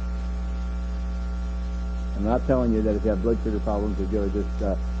 I'm not telling you that if you have blood sugar problems, that you're just,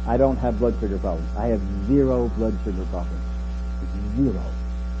 I don't have blood sugar problems. I have 0 blood sugar problems. 0.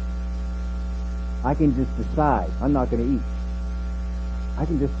 I can just decide I'm not going to eat. I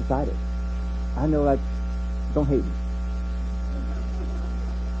can just decide it. I know that. Don't hate me.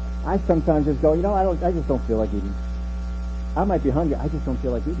 I sometimes just go, I just don't feel like eating. I might be hungry. I just don't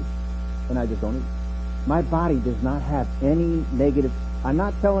feel like eating. And I just don't eat. My body does not have any negative. I'm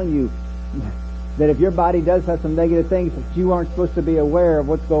not telling you that if your body does have some negative things, that you aren't supposed to be aware of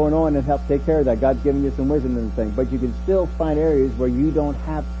what's going on and help take care of that. God's giving you some wisdom in the thing. But you can still find areas where you don't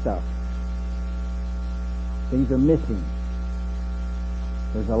have stuff. Things are missing.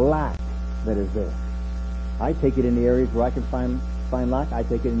 There's a lack that is there. I take it in the areas where I can find lack. I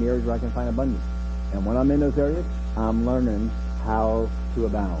take it in the areas where I can find abundance. And when I'm in those areas, I'm learning how to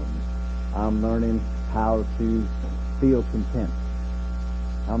abound. I'm learning how to feel content.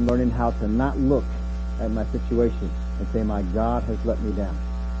 I'm learning how to not look at my situation and say, my God has let me down.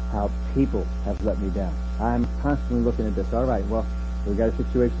 How people have let me down. I'm constantly looking at this. All right, well, we've got a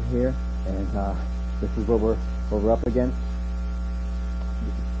situation here, and this is what we're up against.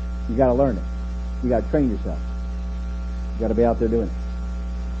 You got to learn it. You got to train yourself. You got to be out there doing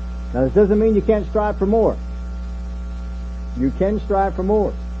it. Now, this doesn't mean you can't strive for more. You can strive for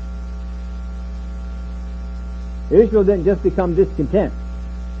more. Israel didn't just become discontent.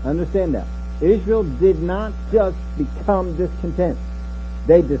 Understand that. Israel did not just become discontent.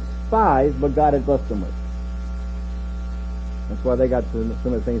 They despised what God had blessed them with. That's why they got some of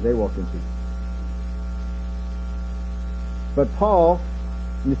the things they walked into. But Paul,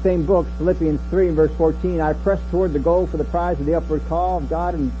 in the same book, Philippians 3 and verse 14, I press toward the goal for the prize of the upward call of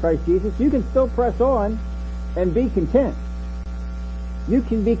God in Christ Jesus. You can still press on and be content. You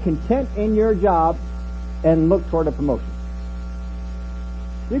can be content in your job and look toward a promotion.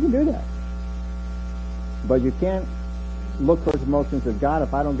 You can do that. But you can't look toward promotion and say, God,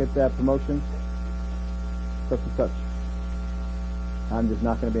 if I don't get that promotion, such and such, I'm just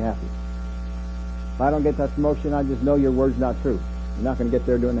not going to be happy. If I don't get that promotion, I just know your word's not true. You're not going to get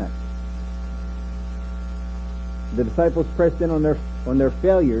there doing that. The disciples pressed in on their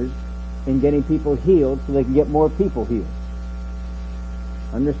failures in getting people healed so they can get more people healed.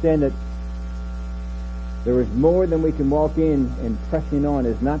 Understand that there is more than we can walk in, and pressing on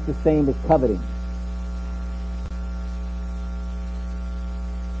is not the same as coveting.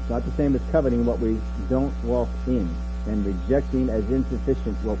 It's not the same as coveting what we don't walk in and rejecting as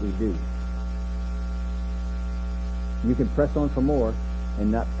insufficient what we do. You can press on for more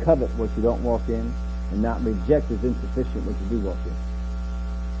and not covet what you don't walk in, and not reject as insufficient what you do walk in.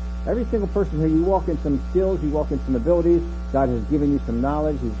 Every single person here, you walk in some skills, you walk in some abilities. God has given you some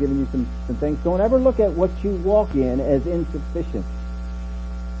knowledge. He's given you some things. Don't ever look at what you walk in as insufficient.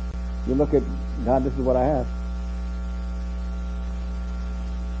 You look at, God, this is what I have.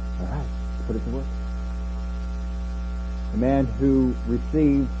 All right, put it to work. The man who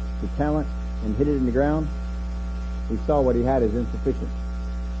received the talent and hid it in the ground, he saw what he had as insufficient.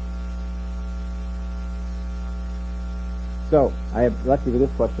 So, I have left you with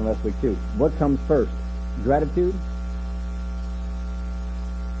this question last week too. What comes first? Gratitude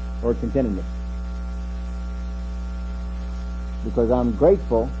or contentedness? Because I'm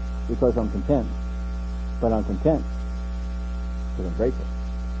grateful because I'm content. But I'm content because I'm grateful.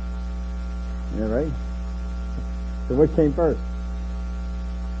 You know, right? So what came first?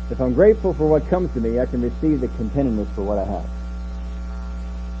 If I'm grateful for what comes to me, I can receive the contentedness for what I have.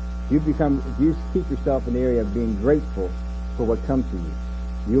 If you keep yourself in the area of being grateful for what comes to you,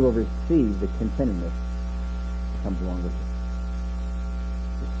 you will receive the contentedness that comes along with it.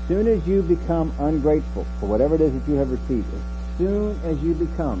 As soon as you become ungrateful for whatever it is that you have received, as soon as you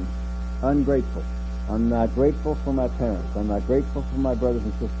become ungrateful, I'm not grateful for my parents, I'm not grateful for my brothers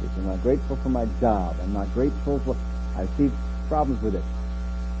and sisters, I'm not grateful for my job, I'm not grateful for... I see problems with it.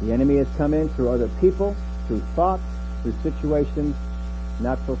 The enemy has come in through other people, through thoughts, through situations,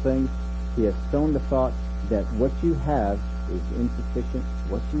 natural things. He has sown the thought that what you have is insufficient,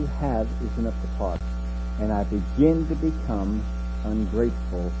 what you have isn't up to par. And I begin to become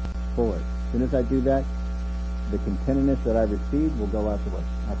ungrateful for it. As soon as I do that, the contentedness that I receive will go out the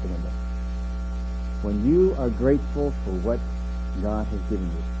window. When you are grateful for what God has given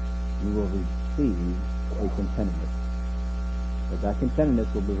you, you will receive a contentedness. But that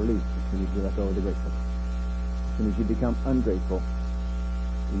contentedness will be released as soon as you let go of the gratefulness. As soon as you become ungrateful,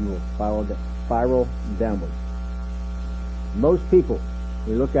 you will spiral downward. Most people,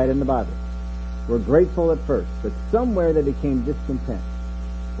 we look at in the Bible, were grateful at first, but somewhere they became discontent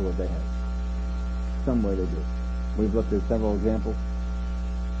for what they had. Somewhere they did. We've looked at several examples.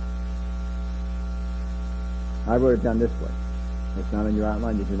 I wrote it down this way. It's not in your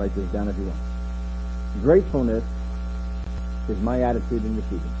outline. You can write this down if you want. Gratefulness is my attitude in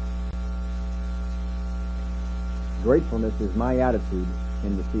receiving. Gratefulness is my attitude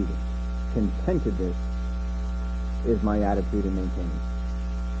in receiving. Contentedness is my attitude in maintaining.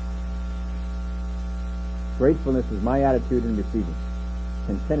 Gratefulness is my attitude in receiving.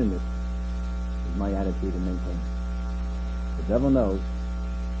 Contentedness is my attitude and maintain it. The devil knows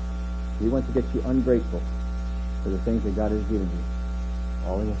he wants to get you ungrateful for the things that God has given you.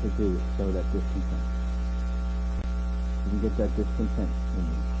 All he has to do is sow that discontent. You can get that discontent in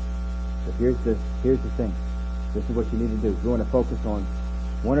you. But here's the thing. This is what you need to do. You want to focus on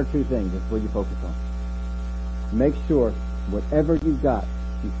one or two things. That's what you focus on. Make sure whatever you've got,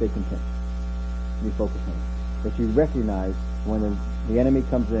 you stay content. You focus on it. That you recognize when the enemy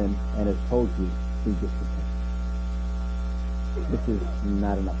comes in and has told you, be discontent. This is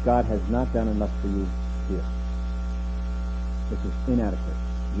not enough. God has not done enough for you here. This is inadequate.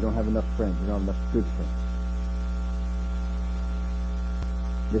 You don't have enough friends. You don't have enough good friends.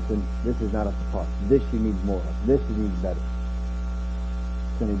 This is not up to par. This you need more of. This you need better.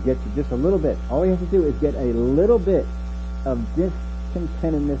 It's going to get you just a little bit. All you have to do is get a little bit of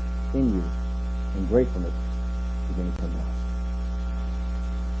discontentedness in you, and gratefulness is going to come down.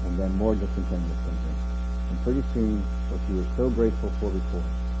 And then more discontentedness comes in. And pretty soon, what you were so grateful for before,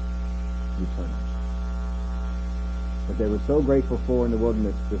 you turn on. What they were so grateful for in the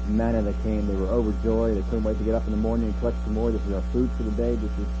wilderness, this manna that came, they were overjoyed. They couldn't wait to get up in the morning and collect some more. This is our food for the day.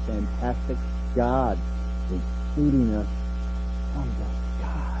 This is fantastic. God is feeding us from the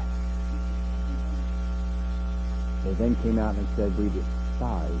sky. They then came out and said, we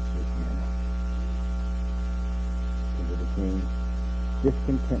despise this manna. And they became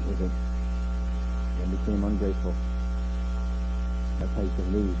discontent with it and became ungrateful. That's how you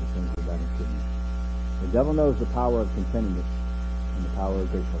can lose the things that God has given you. The devil knows the power of contentedness and the power of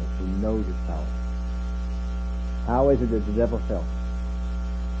gratefulness. He knows its power. How is it that the devil felt?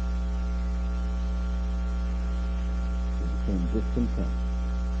 He became discontent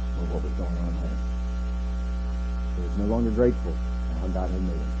with what was going on in heaven. He was no longer grateful for how God had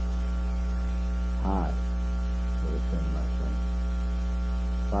made him. I will ascend my son.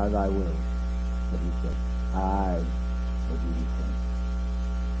 By thy will, that he said, I will do these things.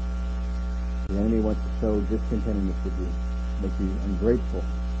 The enemy wants to sow discontentedness with you, make you ungrateful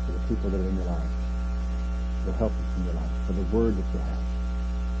for the people that are in your life, the helpers in your life, for the word that you have.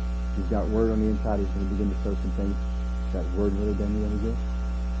 If you've got word on the inside, he's going to begin to sow some things. Has that word really done you any good?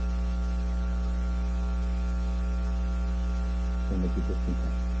 It's going to make you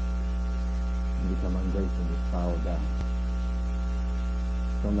discontent. You become ungrateful and just spiral down.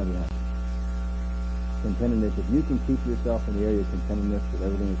 Don't let it happen. Contentedness, if you can keep yourself in the area of contentedness with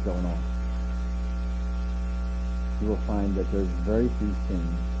everything that's going on, you will find that there's very few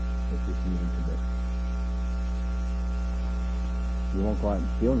things that you can even commit. You won't go out and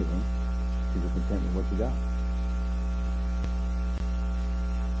steal anything because you're content with what you got.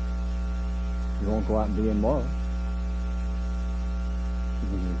 You won't go out and be immoral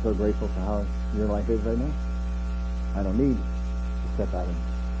because you're so grateful for how your life is right now. I don't need to step out and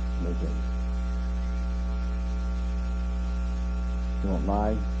make it. You won't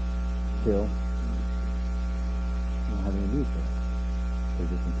lie, kill. You don't have any need for it.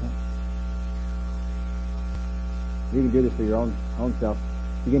 Because you're content. You can do this for your own self.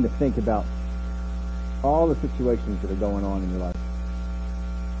 Begin to think about all the situations that are going on in your life.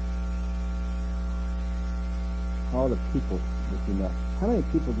 All the people that you know. How many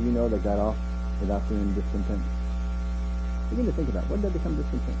people do you know that got off without being discontent? Begin to think about, when did they become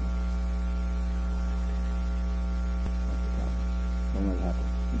discontent? That's the problem. Don't let it happen.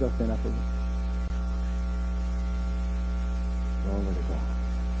 You go stand up with me. Glory to God.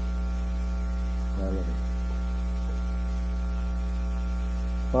 Glory to God.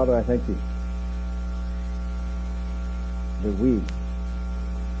 Father, I thank you that we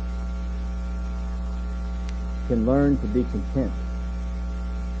can learn to be content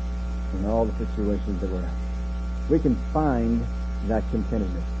in all the situations that we're in. We can find that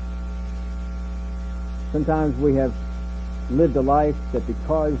contentedness. Sometimes we have lived a life that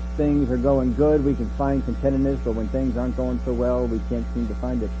because things are going good, we can find contentedness, but when things aren't going so well, we can't seem to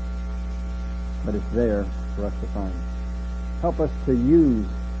find it. But it's there for us to find. Help us to use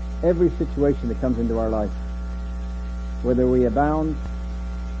every situation that comes into our life, whether we abound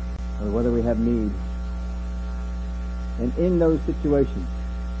or whether we have need. And in those situations,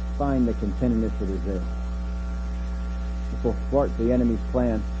 find the contentedness that is there. It will thwart the enemy's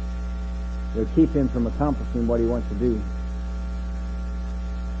plan. It will keep him from accomplishing what he wants to do.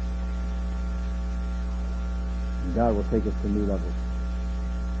 And God will take us to new levels.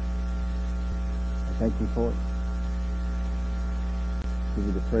 I thank you for it. Give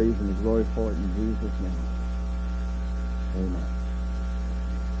you the praise and the glory for it in Jesus' name. Amen.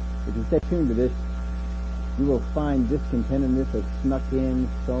 If you stay tuned to this, you will find discontentedness has snuck in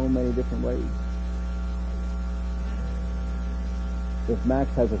so many different ways. if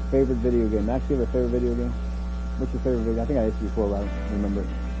Max has a favorite video game. Max, you have a favorite video game? What's your favorite video game? I think I asked you before, but I don't remember it.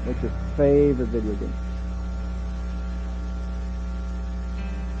 What's your favorite video game?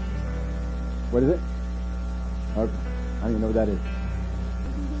 What is it? Or, I don't even know what that is.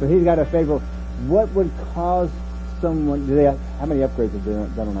 So he's got a favorite. What would cause someone, how many upgrades have they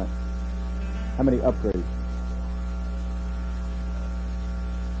done on that? How many upgrades?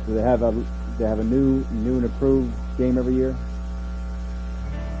 Do they have a new and improved game every year?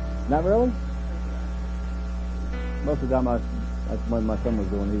 Not really? Most of the time that's when my son was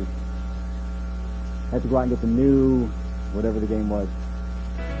doing. He had to go out and get the new, whatever the game was.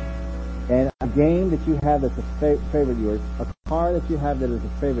 And a game that you have that's a favorite of yours, a car that you have that is a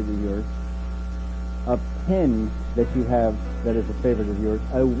favorite of yours, a pen that you have that is a favorite of yours,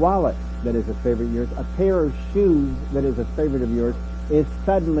 a wallet that is a favorite of yours, a pair of shoes that is a favorite of yours, is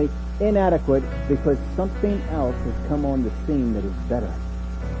suddenly inadequate because something else has come on the scene that is better.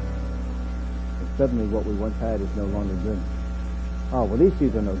 And suddenly what we once had is no longer good. Oh, well, these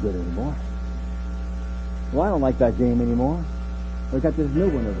shoes are no good anymore. Well, I don't like that game anymore. We've got this new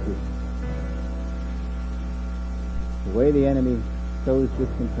one over here. The way the enemy sows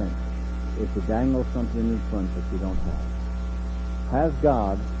discontent is to dangle something in front that you don't have. Has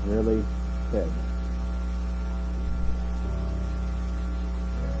God really said?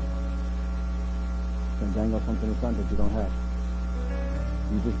 And dangle something in front that you don't have.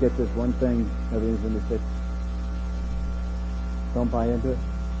 You just get this one thing, everything's going to be fixed. Don't buy into it.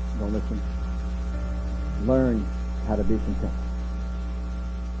 Don't listen. Learn how to be content.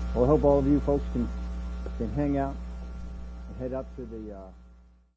 Well, I hope all of you folks can hang out and head up to the